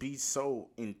you to be so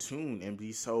in tune and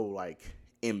be so, like,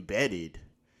 embedded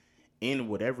in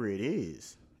whatever it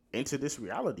is, into this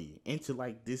reality, into,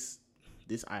 like, this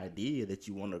idea that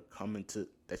you want to come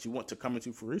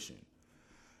into fruition.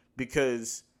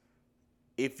 Because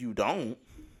if you don't,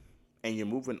 and you're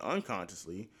moving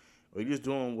unconsciously, or you're just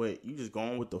doing you just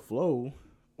going with the flow,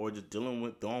 or just going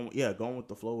with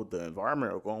the flow with the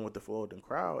environment, or going with the flow with the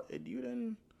crowd,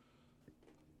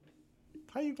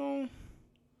 how you going?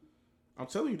 I'm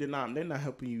telling you, they're not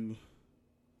helping you.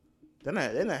 They're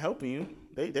not helping you.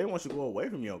 They want you to go away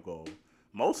from your goal.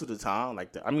 Most of the time,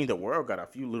 like, the world got a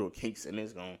few little kinks and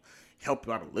it's going to help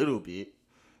you out a little bit.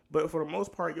 But for the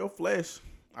most part, your flesh,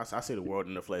 I say the world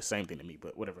and the flesh, same thing to me,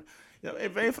 but whatever.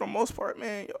 For the most part,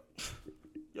 man,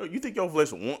 you think your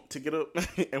flesh want to get up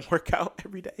and work out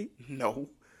every day? No.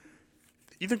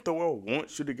 You think the world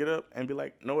wants you to get up and be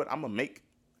like, you know what, I'm going to make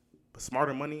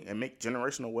smarter money and make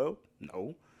generational wealth?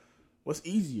 No. What's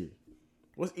easier?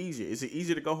 Is it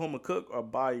easier to go home and cook or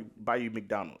buy you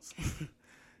McDonald's?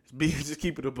 Just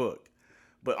keep it a book.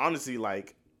 But honestly,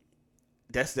 like,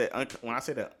 that's that. When I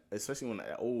say that, especially when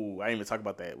I didn't even talk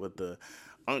about that with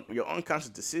your unconscious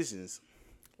decisions.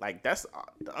 Like, that's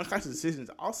the unconscious decisions.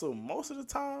 Also, most of the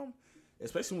time,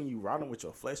 especially when you riding with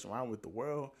your flesh and riding with the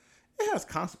world, it has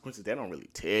consequences they don't really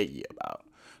tell you about.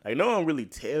 Like, no one really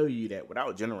tell you that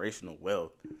without generational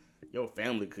wealth, your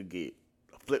family could get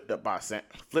flipped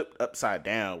upside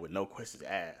down with no questions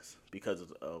asked because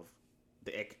of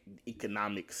the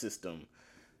economic system,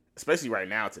 especially right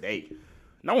now today.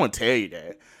 No one tell you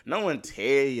that. No one tell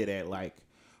you that, like,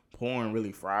 porn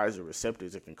really fries your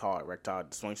receptors. It can cause erectile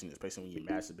dysfunction, especially when you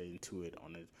masturbate into it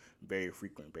on a very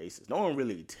frequent basis. No one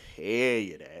really tell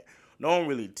you that. No one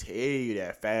really tell you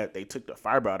that they took the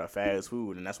fiber out of fast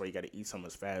food, and that's why you got to eat so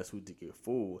much fast food to get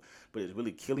full. But it's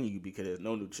really killing you because there's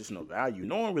no nutritional value.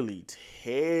 No one really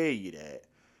tell you that.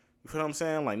 You feel what I'm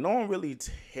saying? Like, no one really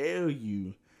tell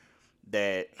you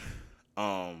that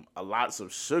a lots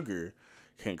of sugar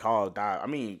can cause diabetes. I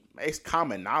mean, it's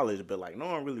common knowledge, but, like, no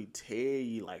one really tell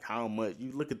you, like, how much.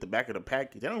 You look at the back of the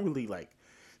package, they don't really, like,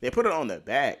 they put it on the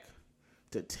back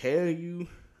to tell you,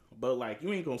 but like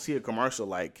you ain't gonna see a commercial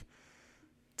like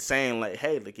saying like,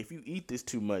 hey, like if you eat this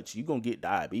too much, you gonna get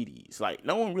diabetes. Like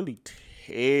no one really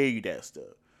tell you that stuff.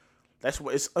 That's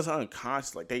what it's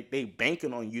unconscious. Like they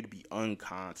banking on you to be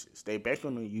unconscious. They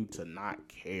banking on you to not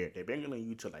care. They banking on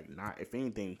you to like not. If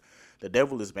anything, the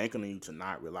devil is banking on you to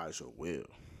not realize your will,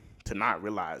 to not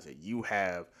realize that you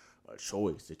have a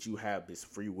choice, that you have this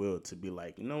free will to be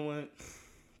like, you know what?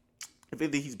 If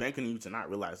anything, he's banking on you to not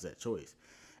realize that choice.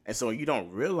 And so when you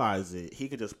don't realize it, he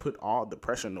could just put all the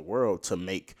pressure in the world to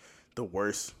make the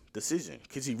worst decision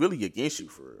because he really against you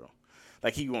for real.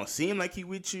 Like he gonna seem like he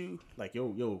with you, like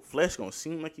your flesh gonna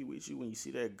seem like he with you when you see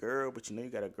that girl, but you know you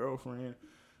got a girlfriend,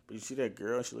 but you see that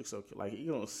girl and she looks so cute. Like he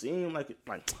gonna seem like it,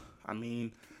 like I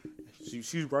mean,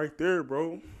 she's right there,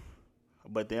 bro.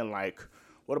 But then like,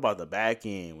 what about the back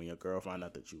end when your girl found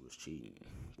out that you was cheating?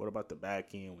 What about the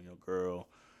back end when your girl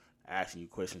asking you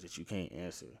questions that you can't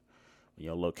answer?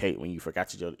 When you forgot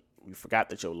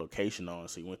that your location on,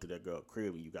 so you went to that girl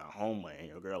crib and you got home and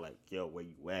your girl like, yo, where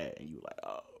you at? And you like,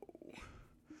 oh.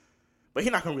 But he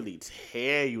not gonna really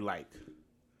tell you like.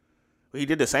 But he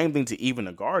did the same thing to Eve in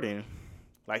the garden.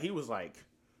 Like he was like,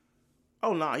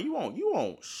 oh nah, you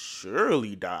won't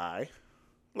surely die.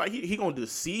 Like he gonna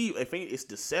deceive. If it's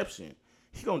deception,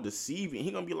 he gonna deceive you. And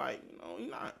he gonna be like, you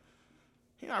know,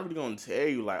 he not really gonna tell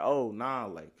you like, oh nah,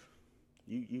 like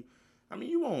you. I mean,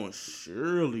 you won't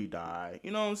surely die.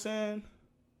 You know what I'm saying?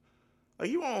 Like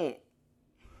you won't.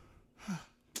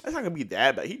 It's not gonna be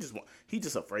that bad. He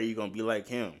just afraid you're gonna be like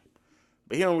him.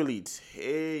 But he don't really tell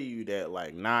you that,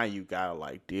 like, now you gotta,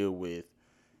 like, deal with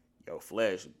your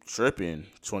flesh tripping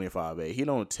 25-8. He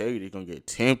don't tell you that you're gonna get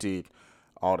tempted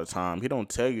all the time. He don't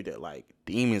tell you that, like,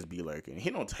 demons be lurking. He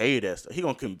don't tell you that stuff. He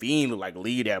gonna conveniently, like,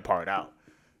 leave that part out.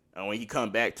 And when he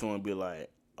come back to him, be like,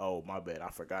 oh, my bad, I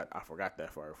forgot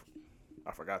that part.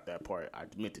 I forgot that part. I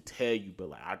meant to tell you, but,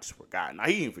 like, I just forgot. Now,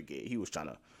 he didn't forget. He was trying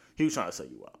to sell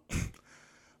you out.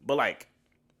 But, like,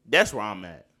 that's where I'm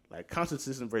at. Like, conscious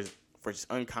decision versus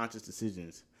unconscious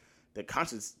decisions. The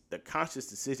conscious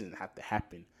decisions have to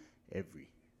happen every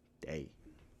day.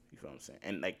 You feel what I'm saying?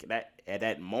 And like that at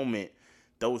that moment,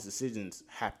 those decisions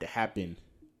have to happen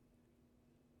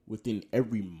within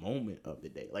every moment of the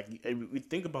day. Like you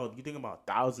think about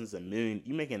thousands of millions.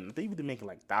 You're making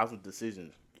like thousands of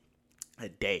decisions a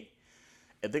day.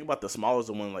 And think about the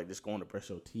smallest one, like just going to brush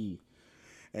your teeth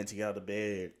and to get out of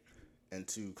bed. And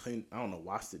to clean, I don't know,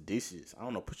 wash the dishes. I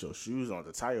don't know, put your shoes on,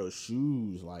 to tie your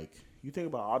shoes. Like, you think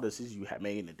about all the decisions you have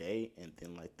made in a day, and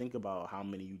then, like, think about how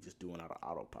many you just doing out of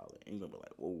autopilot. And you're going to be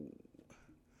like, whoa.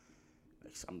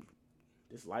 Like,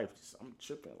 this life, I'm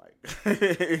tripping. Like,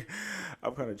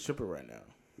 I'm kind of tripping right now.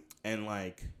 And,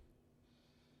 like,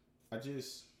 I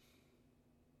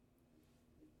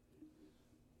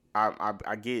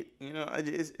get, you know,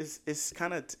 it's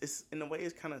kind of, it's in a way,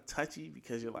 it's kind of touchy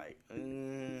because you're like,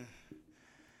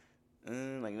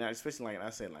 like now, especially like I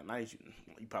said, like now that you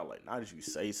probably like now that you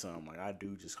say something, like I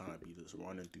do just kind of be just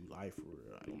running through life for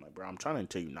real. And I'm like, bro, I'm trying to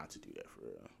tell you not to do that for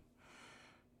real.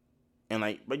 And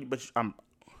like, but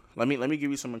let me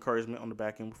give you some encouragement on the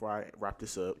back end before I wrap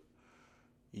this up.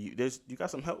 You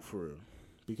got some help for real,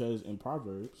 because in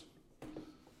Proverbs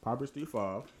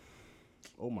 3:5.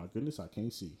 Oh my goodness, I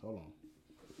can't see. Hold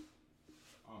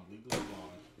on. Leave this alone.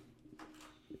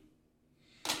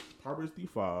 Proverbs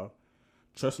 3:5.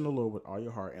 Trust in the Lord with all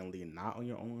your heart and lean not on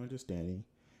your own understanding.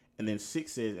 And then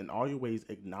 6 says, in all your ways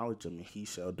acknowledge him and he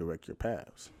shall direct your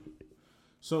paths.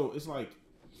 So it's like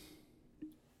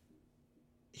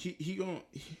he gonna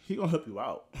help you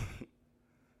out.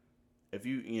 If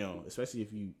you know, especially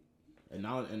if you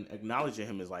acknowledging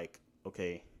him is like,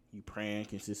 okay, you praying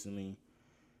consistently.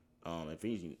 If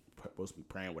you're supposed to be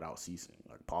praying without ceasing,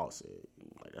 like Paul said,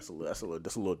 like that's a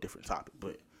little different topic,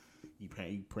 but you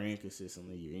praying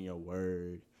consistently. You're in your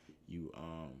word. You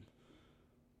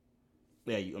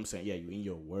in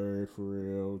your word for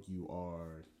real. You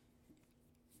are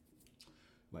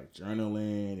like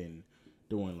journaling and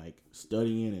doing like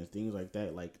studying and things like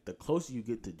that. Like the closer you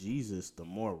get to Jesus, the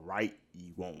more right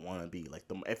you gonna want to be. Like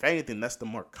if anything, that's the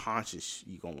more conscious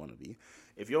you gonna want to be.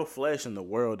 If your flesh and the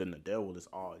world and the devil is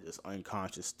all just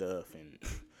unconscious stuff, and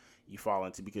you fall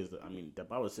into, because I mean the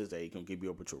Bible says that he can give you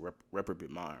over to a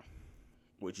reprobate mind,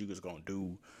 which you just gonna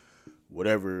do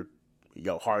whatever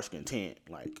your heart's content,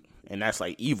 like, and that's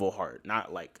like evil heart,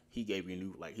 not like he gave you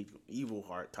new, like he evil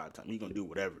heart type time. You gonna do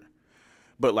whatever,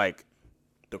 but like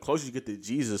the closer you get to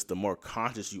Jesus, the more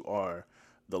conscious you are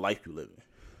the life you live in.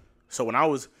 So when I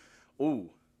was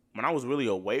really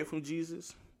away from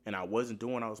Jesus and I wasn't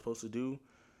doing what I was supposed to do,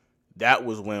 that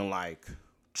was when like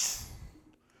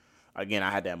again,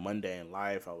 I had that mundane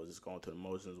life. I was just going through the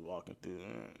motions, walking through.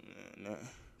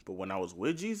 But when I was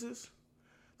with Jesus,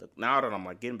 now that I'm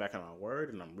like getting back in my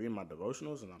word and I'm reading my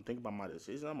devotionals and I'm thinking about my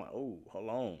decision, I'm like, oh, hold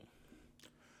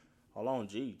on,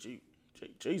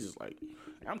 Jesus, like,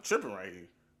 I'm tripping right here.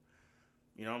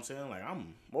 You know what I'm saying? Like,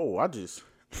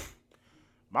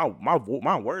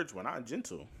 my words were not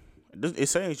gentle.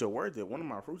 It's saying your words that one of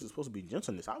my fruits is supposed to be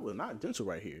gentleness. I was not gentle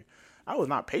right here. I was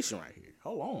not patient right here.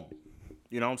 Hold on.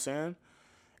 You know what I'm saying?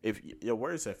 If your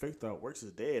word said faith without works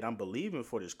is dead, I'm believing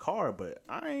for this car, but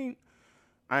I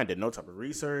ain't did no type of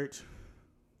research.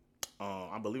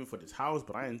 I'm believing for this house,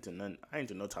 but I ain't done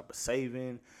no type of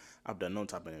saving. I've done no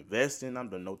type of investing.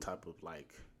 I've done no type of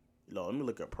like, let me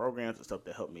look at programs and stuff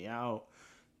to help me out.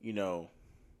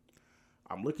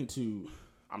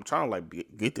 I'm trying to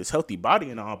like get this healthy body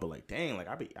and all, but like, dang, like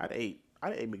I ate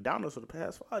McDonald's for the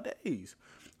past 5 days.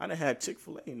 I done had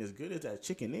Chick-fil-A, and as good as that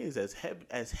chicken is,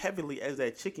 as heavily as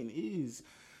that chicken is,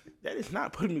 that is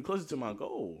not putting me closer to my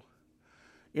goal.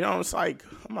 It's like,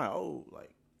 I'm like, oh, like,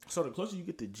 so the closer you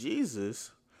get to Jesus,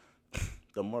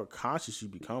 the more conscious you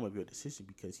become of your decision,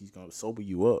 because he's going to sober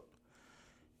you up.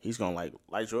 He's going to like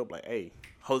light you up like, hey,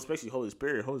 especially Holy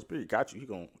Spirit got you. He's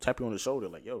going to tap you on the shoulder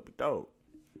like, yo, big dog.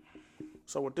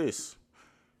 So with this,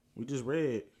 we just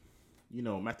read,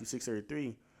 Matthew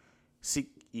 6:33, seek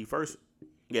ye first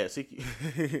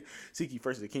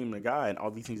the kingdom of God, and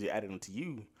all these things are added unto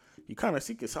you. You kind of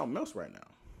seeking something else right now.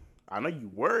 I know you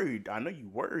worried,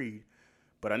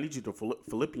 but I need you to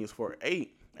Philippians 4:8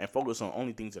 and focus on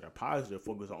only things that are positive,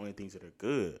 focus on only things that are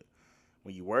good.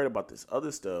 When you worried about this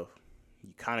other stuff,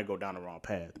 you kind of go down the wrong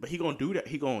path. But he gonna do that.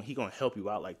 He gonna help you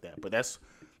out like that. But that's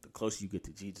the closer you get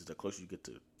to Jesus, the closer you get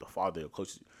to the Father,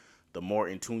 the more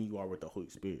in tune you are with the Holy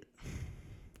Spirit.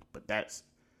 But that's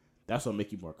what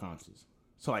make you more conscious.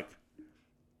 So like,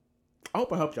 I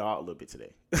hope I helped y'all out a little bit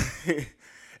today,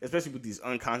 especially with these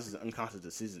unconscious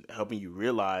decisions, helping you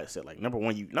realize that like number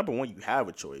one, you have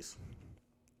a choice.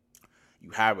 You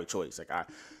have a choice. Like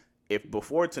if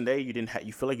before today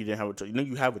you feel like you didn't have a choice,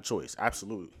 you have a choice,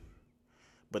 absolutely.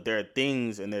 But there are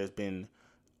things, and there's been,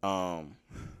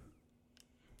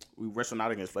 we wrestle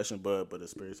not against flesh and blood, but the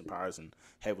spirits and powers in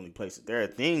heavenly places. There are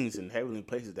things in heavenly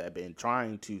places that have been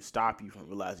trying to stop you from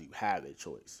realizing you have a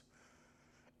choice.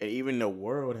 And even the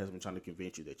world has been trying to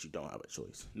convince you that you don't have a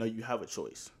choice. No, you have a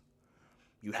choice.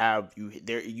 You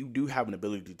do have an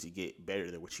ability to get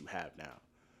better than what you have now.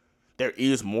 There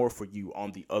is more for you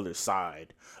on the other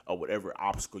side of whatever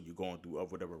obstacle you're going through,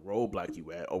 of whatever roadblock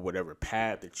you at, or whatever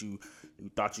path that you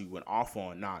thought you went off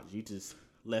on. Nah, you just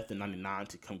left the 99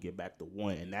 to come get back the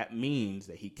one. And that means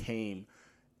that he came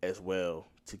as well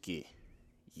to get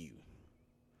you.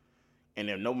 And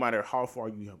then no matter how far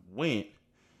you have went,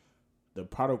 the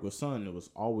prodigal son, it was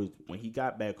always, when he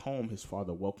got back home, his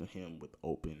father welcomed him with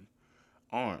open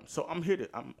arms. So I'm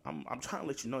trying to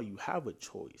let you know you have a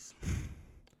choice.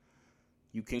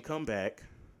 You can come back,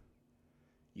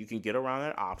 you can get around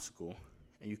that obstacle,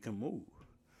 and you can move.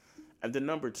 And then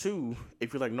number two,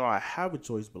 if you're like, no, I have a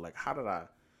choice, but like,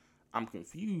 I'm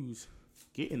confused,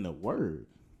 get in the word,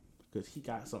 because he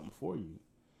got something for you.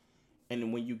 And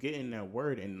then when you get in that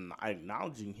word and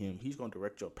acknowledging him, he's going to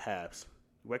direct your paths,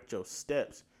 direct your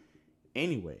steps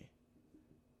anyway.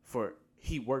 For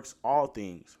he works all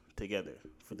things together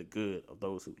for the good of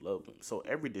those who love him. So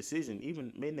every decision,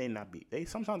 even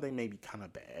sometimes they may be kind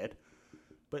of bad,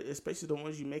 but especially the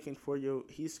ones you're making for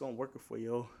he's gonna work it for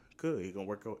your good. He's gonna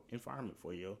work out environment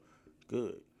for your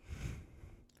good.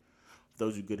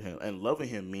 Those who good him, and loving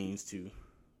him means to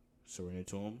surrender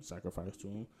to him, sacrifice to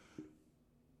him,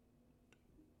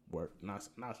 work, not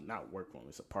work for him.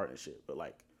 It's a partnership, but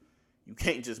like, you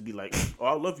can't just be like, oh,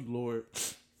 I love you, Lord,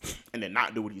 and then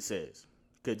not do what he says.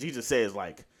 Because Jesus says,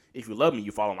 like, if you love me,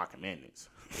 you follow my commandments.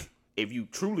 If you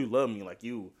truly love me, like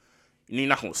you're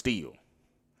not going to steal.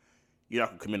 You're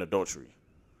not going to commit adultery.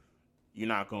 You're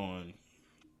not going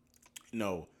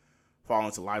to, fall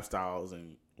into lifestyles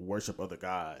and worship other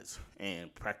gods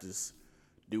and practice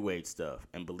do-age stuff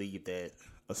and believe that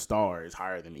a star is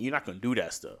higher than me. You're not going to do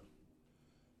that stuff.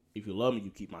 If you love me,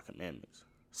 you keep my commandments.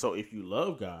 So if you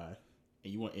love God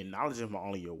and you want to acknowledge him on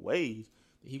all of your ways,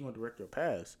 then he's going to direct your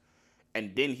paths.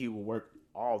 And then he will work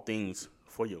all things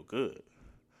for your good.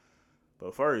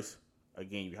 But first,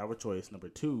 again, you have a choice. Number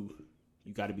two,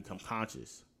 you got to become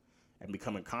conscious. And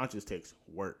becoming conscious takes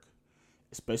work.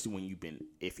 Especially when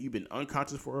if you've been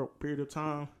unconscious for a period of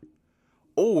time,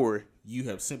 or you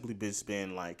have simply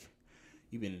been like,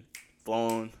 you've been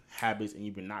flowing habits and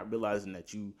you've been not realizing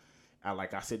that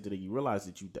like I said today, you realize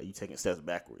that you're taking steps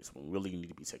backwards when really you need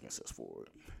to be taking steps forward.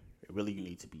 Really, you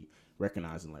need to be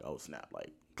recognizing like, oh snap,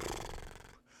 like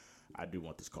I do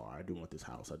want this car. I do want this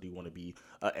house. I do want to be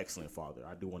an excellent father.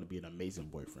 I do want to be an amazing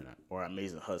boyfriend or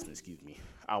amazing husband. Excuse me.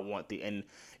 I want and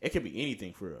it could be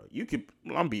anything for real. You could,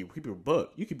 I'm be keep your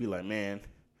buck. You could be like, man,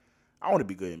 I want to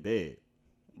be good in bed,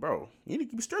 bro. You need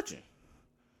to keep stretching.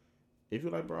 If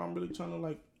you're like, bro, I'm really trying to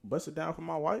like bust it down for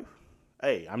my wife.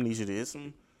 Hey, I need you to hit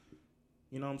some.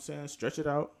 You know what I'm saying? Stretch it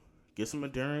out. Get some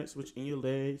endurance in your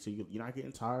legs so you're not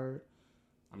getting tired.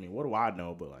 I mean, what do I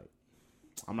know? But, like,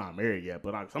 I'm not married yet.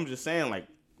 But I'm just saying, like,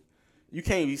 you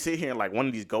can't be sit here and, like, one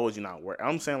of these goals you're not working.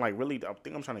 I'm saying, like, really, I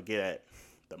think I'm trying to get at,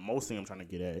 the most thing I'm trying to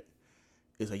get at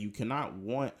is that you cannot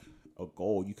want a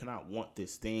goal. You cannot want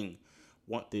this thing,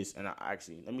 and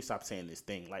let me stop saying this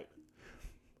thing. Like,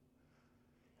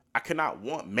 I cannot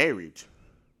want marriage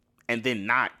and then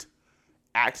not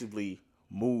actively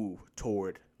move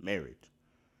toward marriage.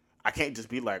 I can't just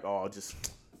be like, oh,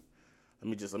 let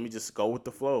me just go with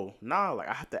the flow. Nah, like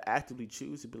I have to actively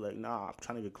choose to be like, nah, I'm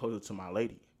trying to get closer to my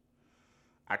lady.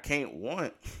 I can't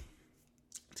want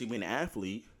to be an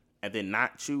athlete and then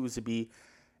not choose to be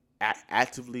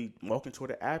actively walking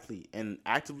toward an athlete. And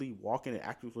actively walking and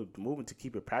actively moving, to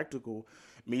keep it practical,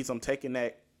 means I'm taking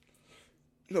that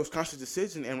conscious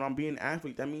decision. And when I'm being an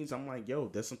athlete, that means I'm like, yo,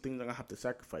 there's some things I'm gonna have to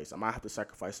sacrifice. I might have to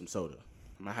sacrifice some soda.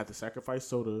 I might have to sacrifice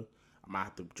soda. I might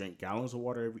have to drink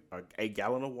a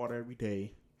gallon of water every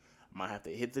day. I might have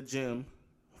to hit the gym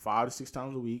 5 to 6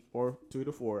 times a week, or 2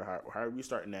 to 4, however you're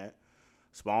starting at.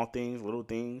 Small things, little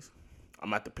things. I'm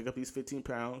gonna have to pick up these 15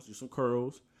 pounds, do some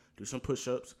curls, do some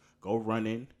push-ups, go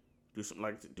running, do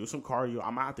some cardio. I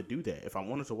might have to do that. If I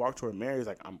wanted to walk toward marriage,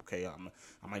 like I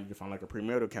might need to find like a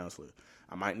premarital counselor.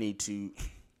 I might need to,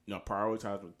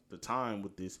 prioritize the time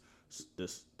with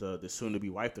the soon-to-be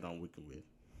wife that I'm working with.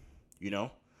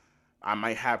 I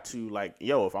might have to,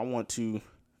 if I want to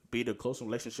be in a close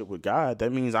relationship with God,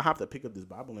 that means I have to pick up this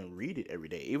Bible and read it every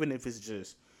day, even if it's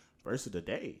just verse of the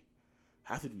day.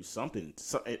 I have to do something.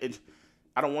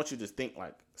 I don't want you to think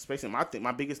like, especially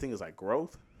my biggest thing is like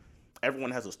growth. Everyone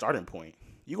has a starting point.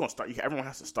 Everyone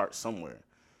has to start somewhere.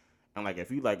 And like, if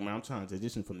you like, man, I'm trying to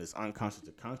transition from this unconscious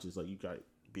to conscious, like you got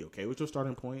to be okay with your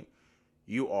starting point.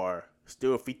 You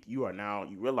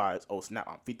realize, oh snap,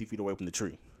 I'm 50 feet away from the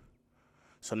tree.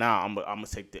 So now I'm gonna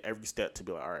take every step to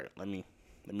be like, all right, let me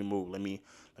move, let me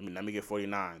get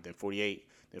 49, then 48,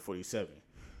 then 47,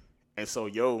 and so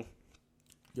your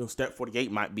step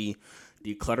 48 might be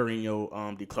decluttering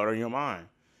your mind.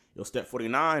 Your step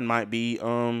 49 might be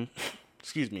Your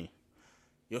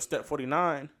step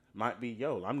 49 might be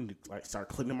I need to like start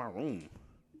cleaning my room.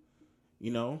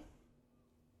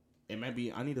 It might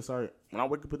be I need to start when I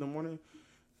wake up in the morning.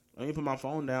 Let me put my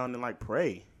phone down and like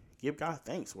pray. Give God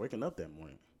thanks for waking up that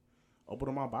morning. Open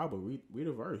up my Bible, read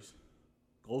a verse.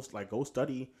 Go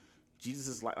study. Jesus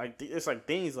is like it's like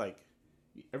things like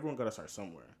everyone gotta start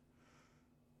somewhere.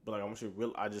 But like I want you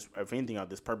to if anything,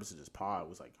 this purpose of this pod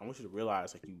was like I want you to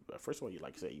realize like first of all, you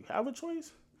have a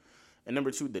choice, and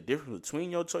number two, the difference between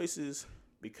your choices,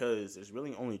 because there's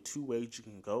really only two ways you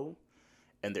can go,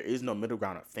 and there is no middle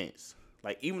ground or fence.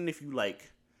 Like even if you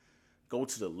like go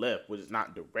to the left, which is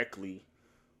not directly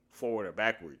forward or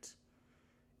backwards,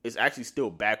 it's actually still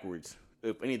backwards.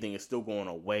 If anything, it's still going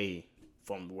away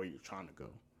from where you're trying to go.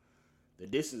 The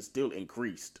distance still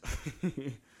increased.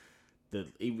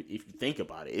 Even if you think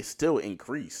about it, it's still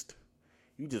increased.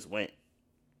 You just went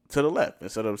to the left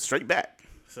instead of straight back.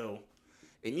 So,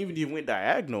 and even if you went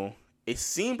diagonal, it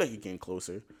seemed like you're getting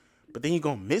closer, but then you're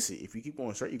gonna miss it. If you keep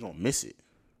going straight, you're gonna miss it.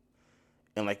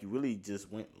 And like you really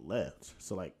just went left.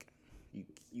 So like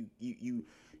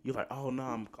you're like, oh no,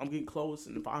 I'm getting close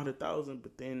in the 500,000,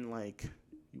 but then like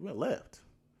you went left,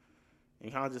 and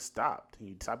you kind of just stopped, and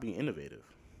you stopped being innovative.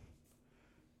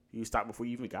 You stopped before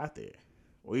you even got there,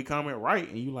 or you come in right,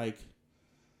 and you like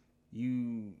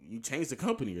you changed the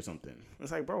company or something.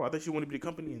 It's like, bro, I thought you wanted to be the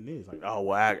company in this. Like, oh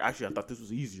well, I thought this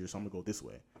was easier, so I'm gonna go this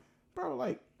way, bro.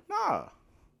 Like, nah,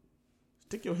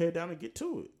 stick your head down and get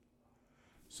to it.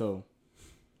 So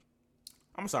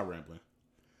I'm gonna stop rambling.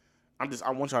 I just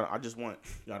want y'all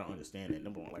to understand that.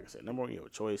 Number one, like I said, you have a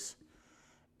choice,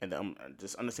 and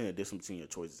just understand the difference between your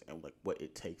choices and like what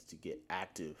it takes to get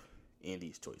active in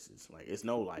these choices. Like it's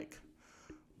no like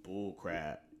bull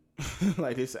crap.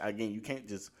 Like this again, you can't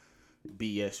just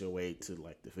BS your way to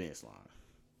like the finish line,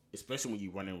 especially when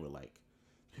you running with like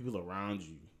people around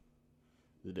you.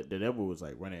 The devil was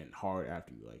like running hard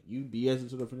after you. Like you BS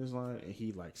into the finish line, and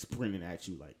he like sprinting at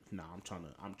you. Like, nah, I'm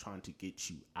trying to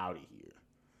get you out of here.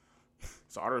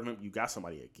 So I remember you got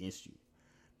somebody against you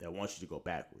that wants you to go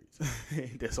backwards.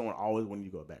 There's someone always wanting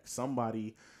you to go back.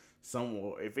 Someone,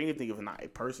 if anything, if not a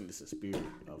person, it's a spirit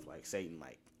of like Satan.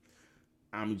 Like,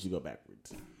 I need you to go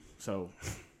backwards. So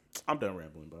I'm done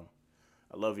rambling, bro.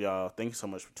 I love y'all. Thank you so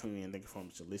much for tuning in. Thank you so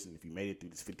much for listening. If you made it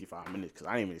through this 55 minutes, because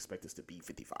I didn't even expect this to be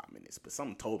 55 minutes, but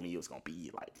something told me it was going to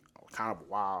be like kind of a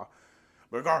while.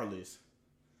 Regardless,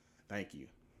 thank you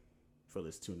for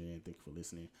tuning in. Thank you for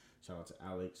listening. Shout out to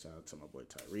Alex. Shout out to my boy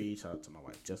Tyree. Shout out to my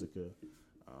wife Jessica.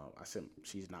 I said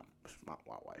she's not my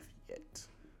wife yet.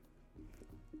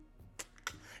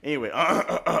 Anyway,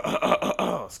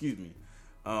 excuse me.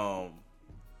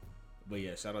 But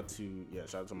yeah, shout out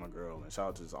to my girl, and shout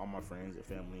out to all my friends and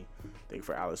family. Thank you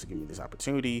for Alex to give me this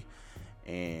opportunity.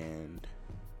 And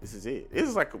this is it. This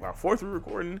is like our fourth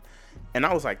recording, and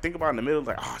I was like, think about it in the middle,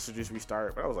 like, I should just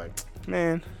restart. But I was like,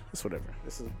 man, it's whatever.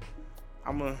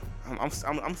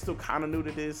 I'm still kind of new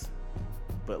to this,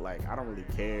 but like, I don't really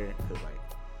care, because like,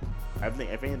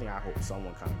 if anything, I hope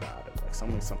someone kind of got out of it. Like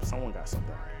someone got something.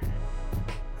 You know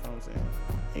what I'm saying?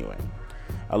 Anyway,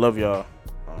 I love y'all.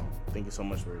 Thank you so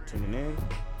much for tuning in,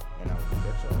 and I will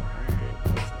catch y'all.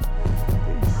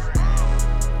 Peace.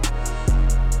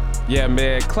 Yeah,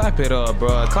 man, clap it up,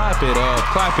 bro. Clap it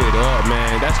up,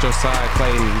 man. That's Josiah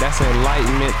Clayton. That's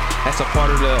Enlightenment. That's a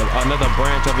part of another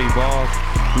branch of Evolve.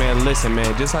 Man, listen,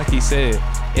 man, just like he said,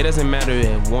 it doesn't matter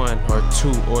if 1 or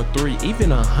 2 or 3, even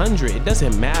 100. It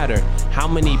doesn't matter how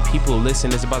many people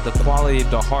listen. It's about the quality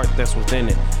of the heart that's within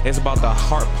it. It's about the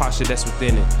heart posture that's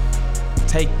within it.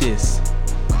 Take this,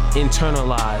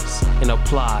 internalize, and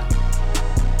apply.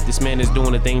 This man is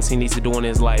doing the things he needs to do in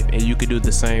his life, and you could do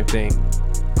the same thing.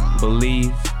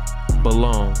 Believe,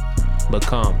 belong,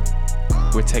 become.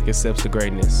 We're taking steps to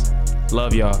greatness.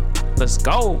 Love y'all. Let's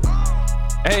go.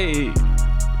 Hey.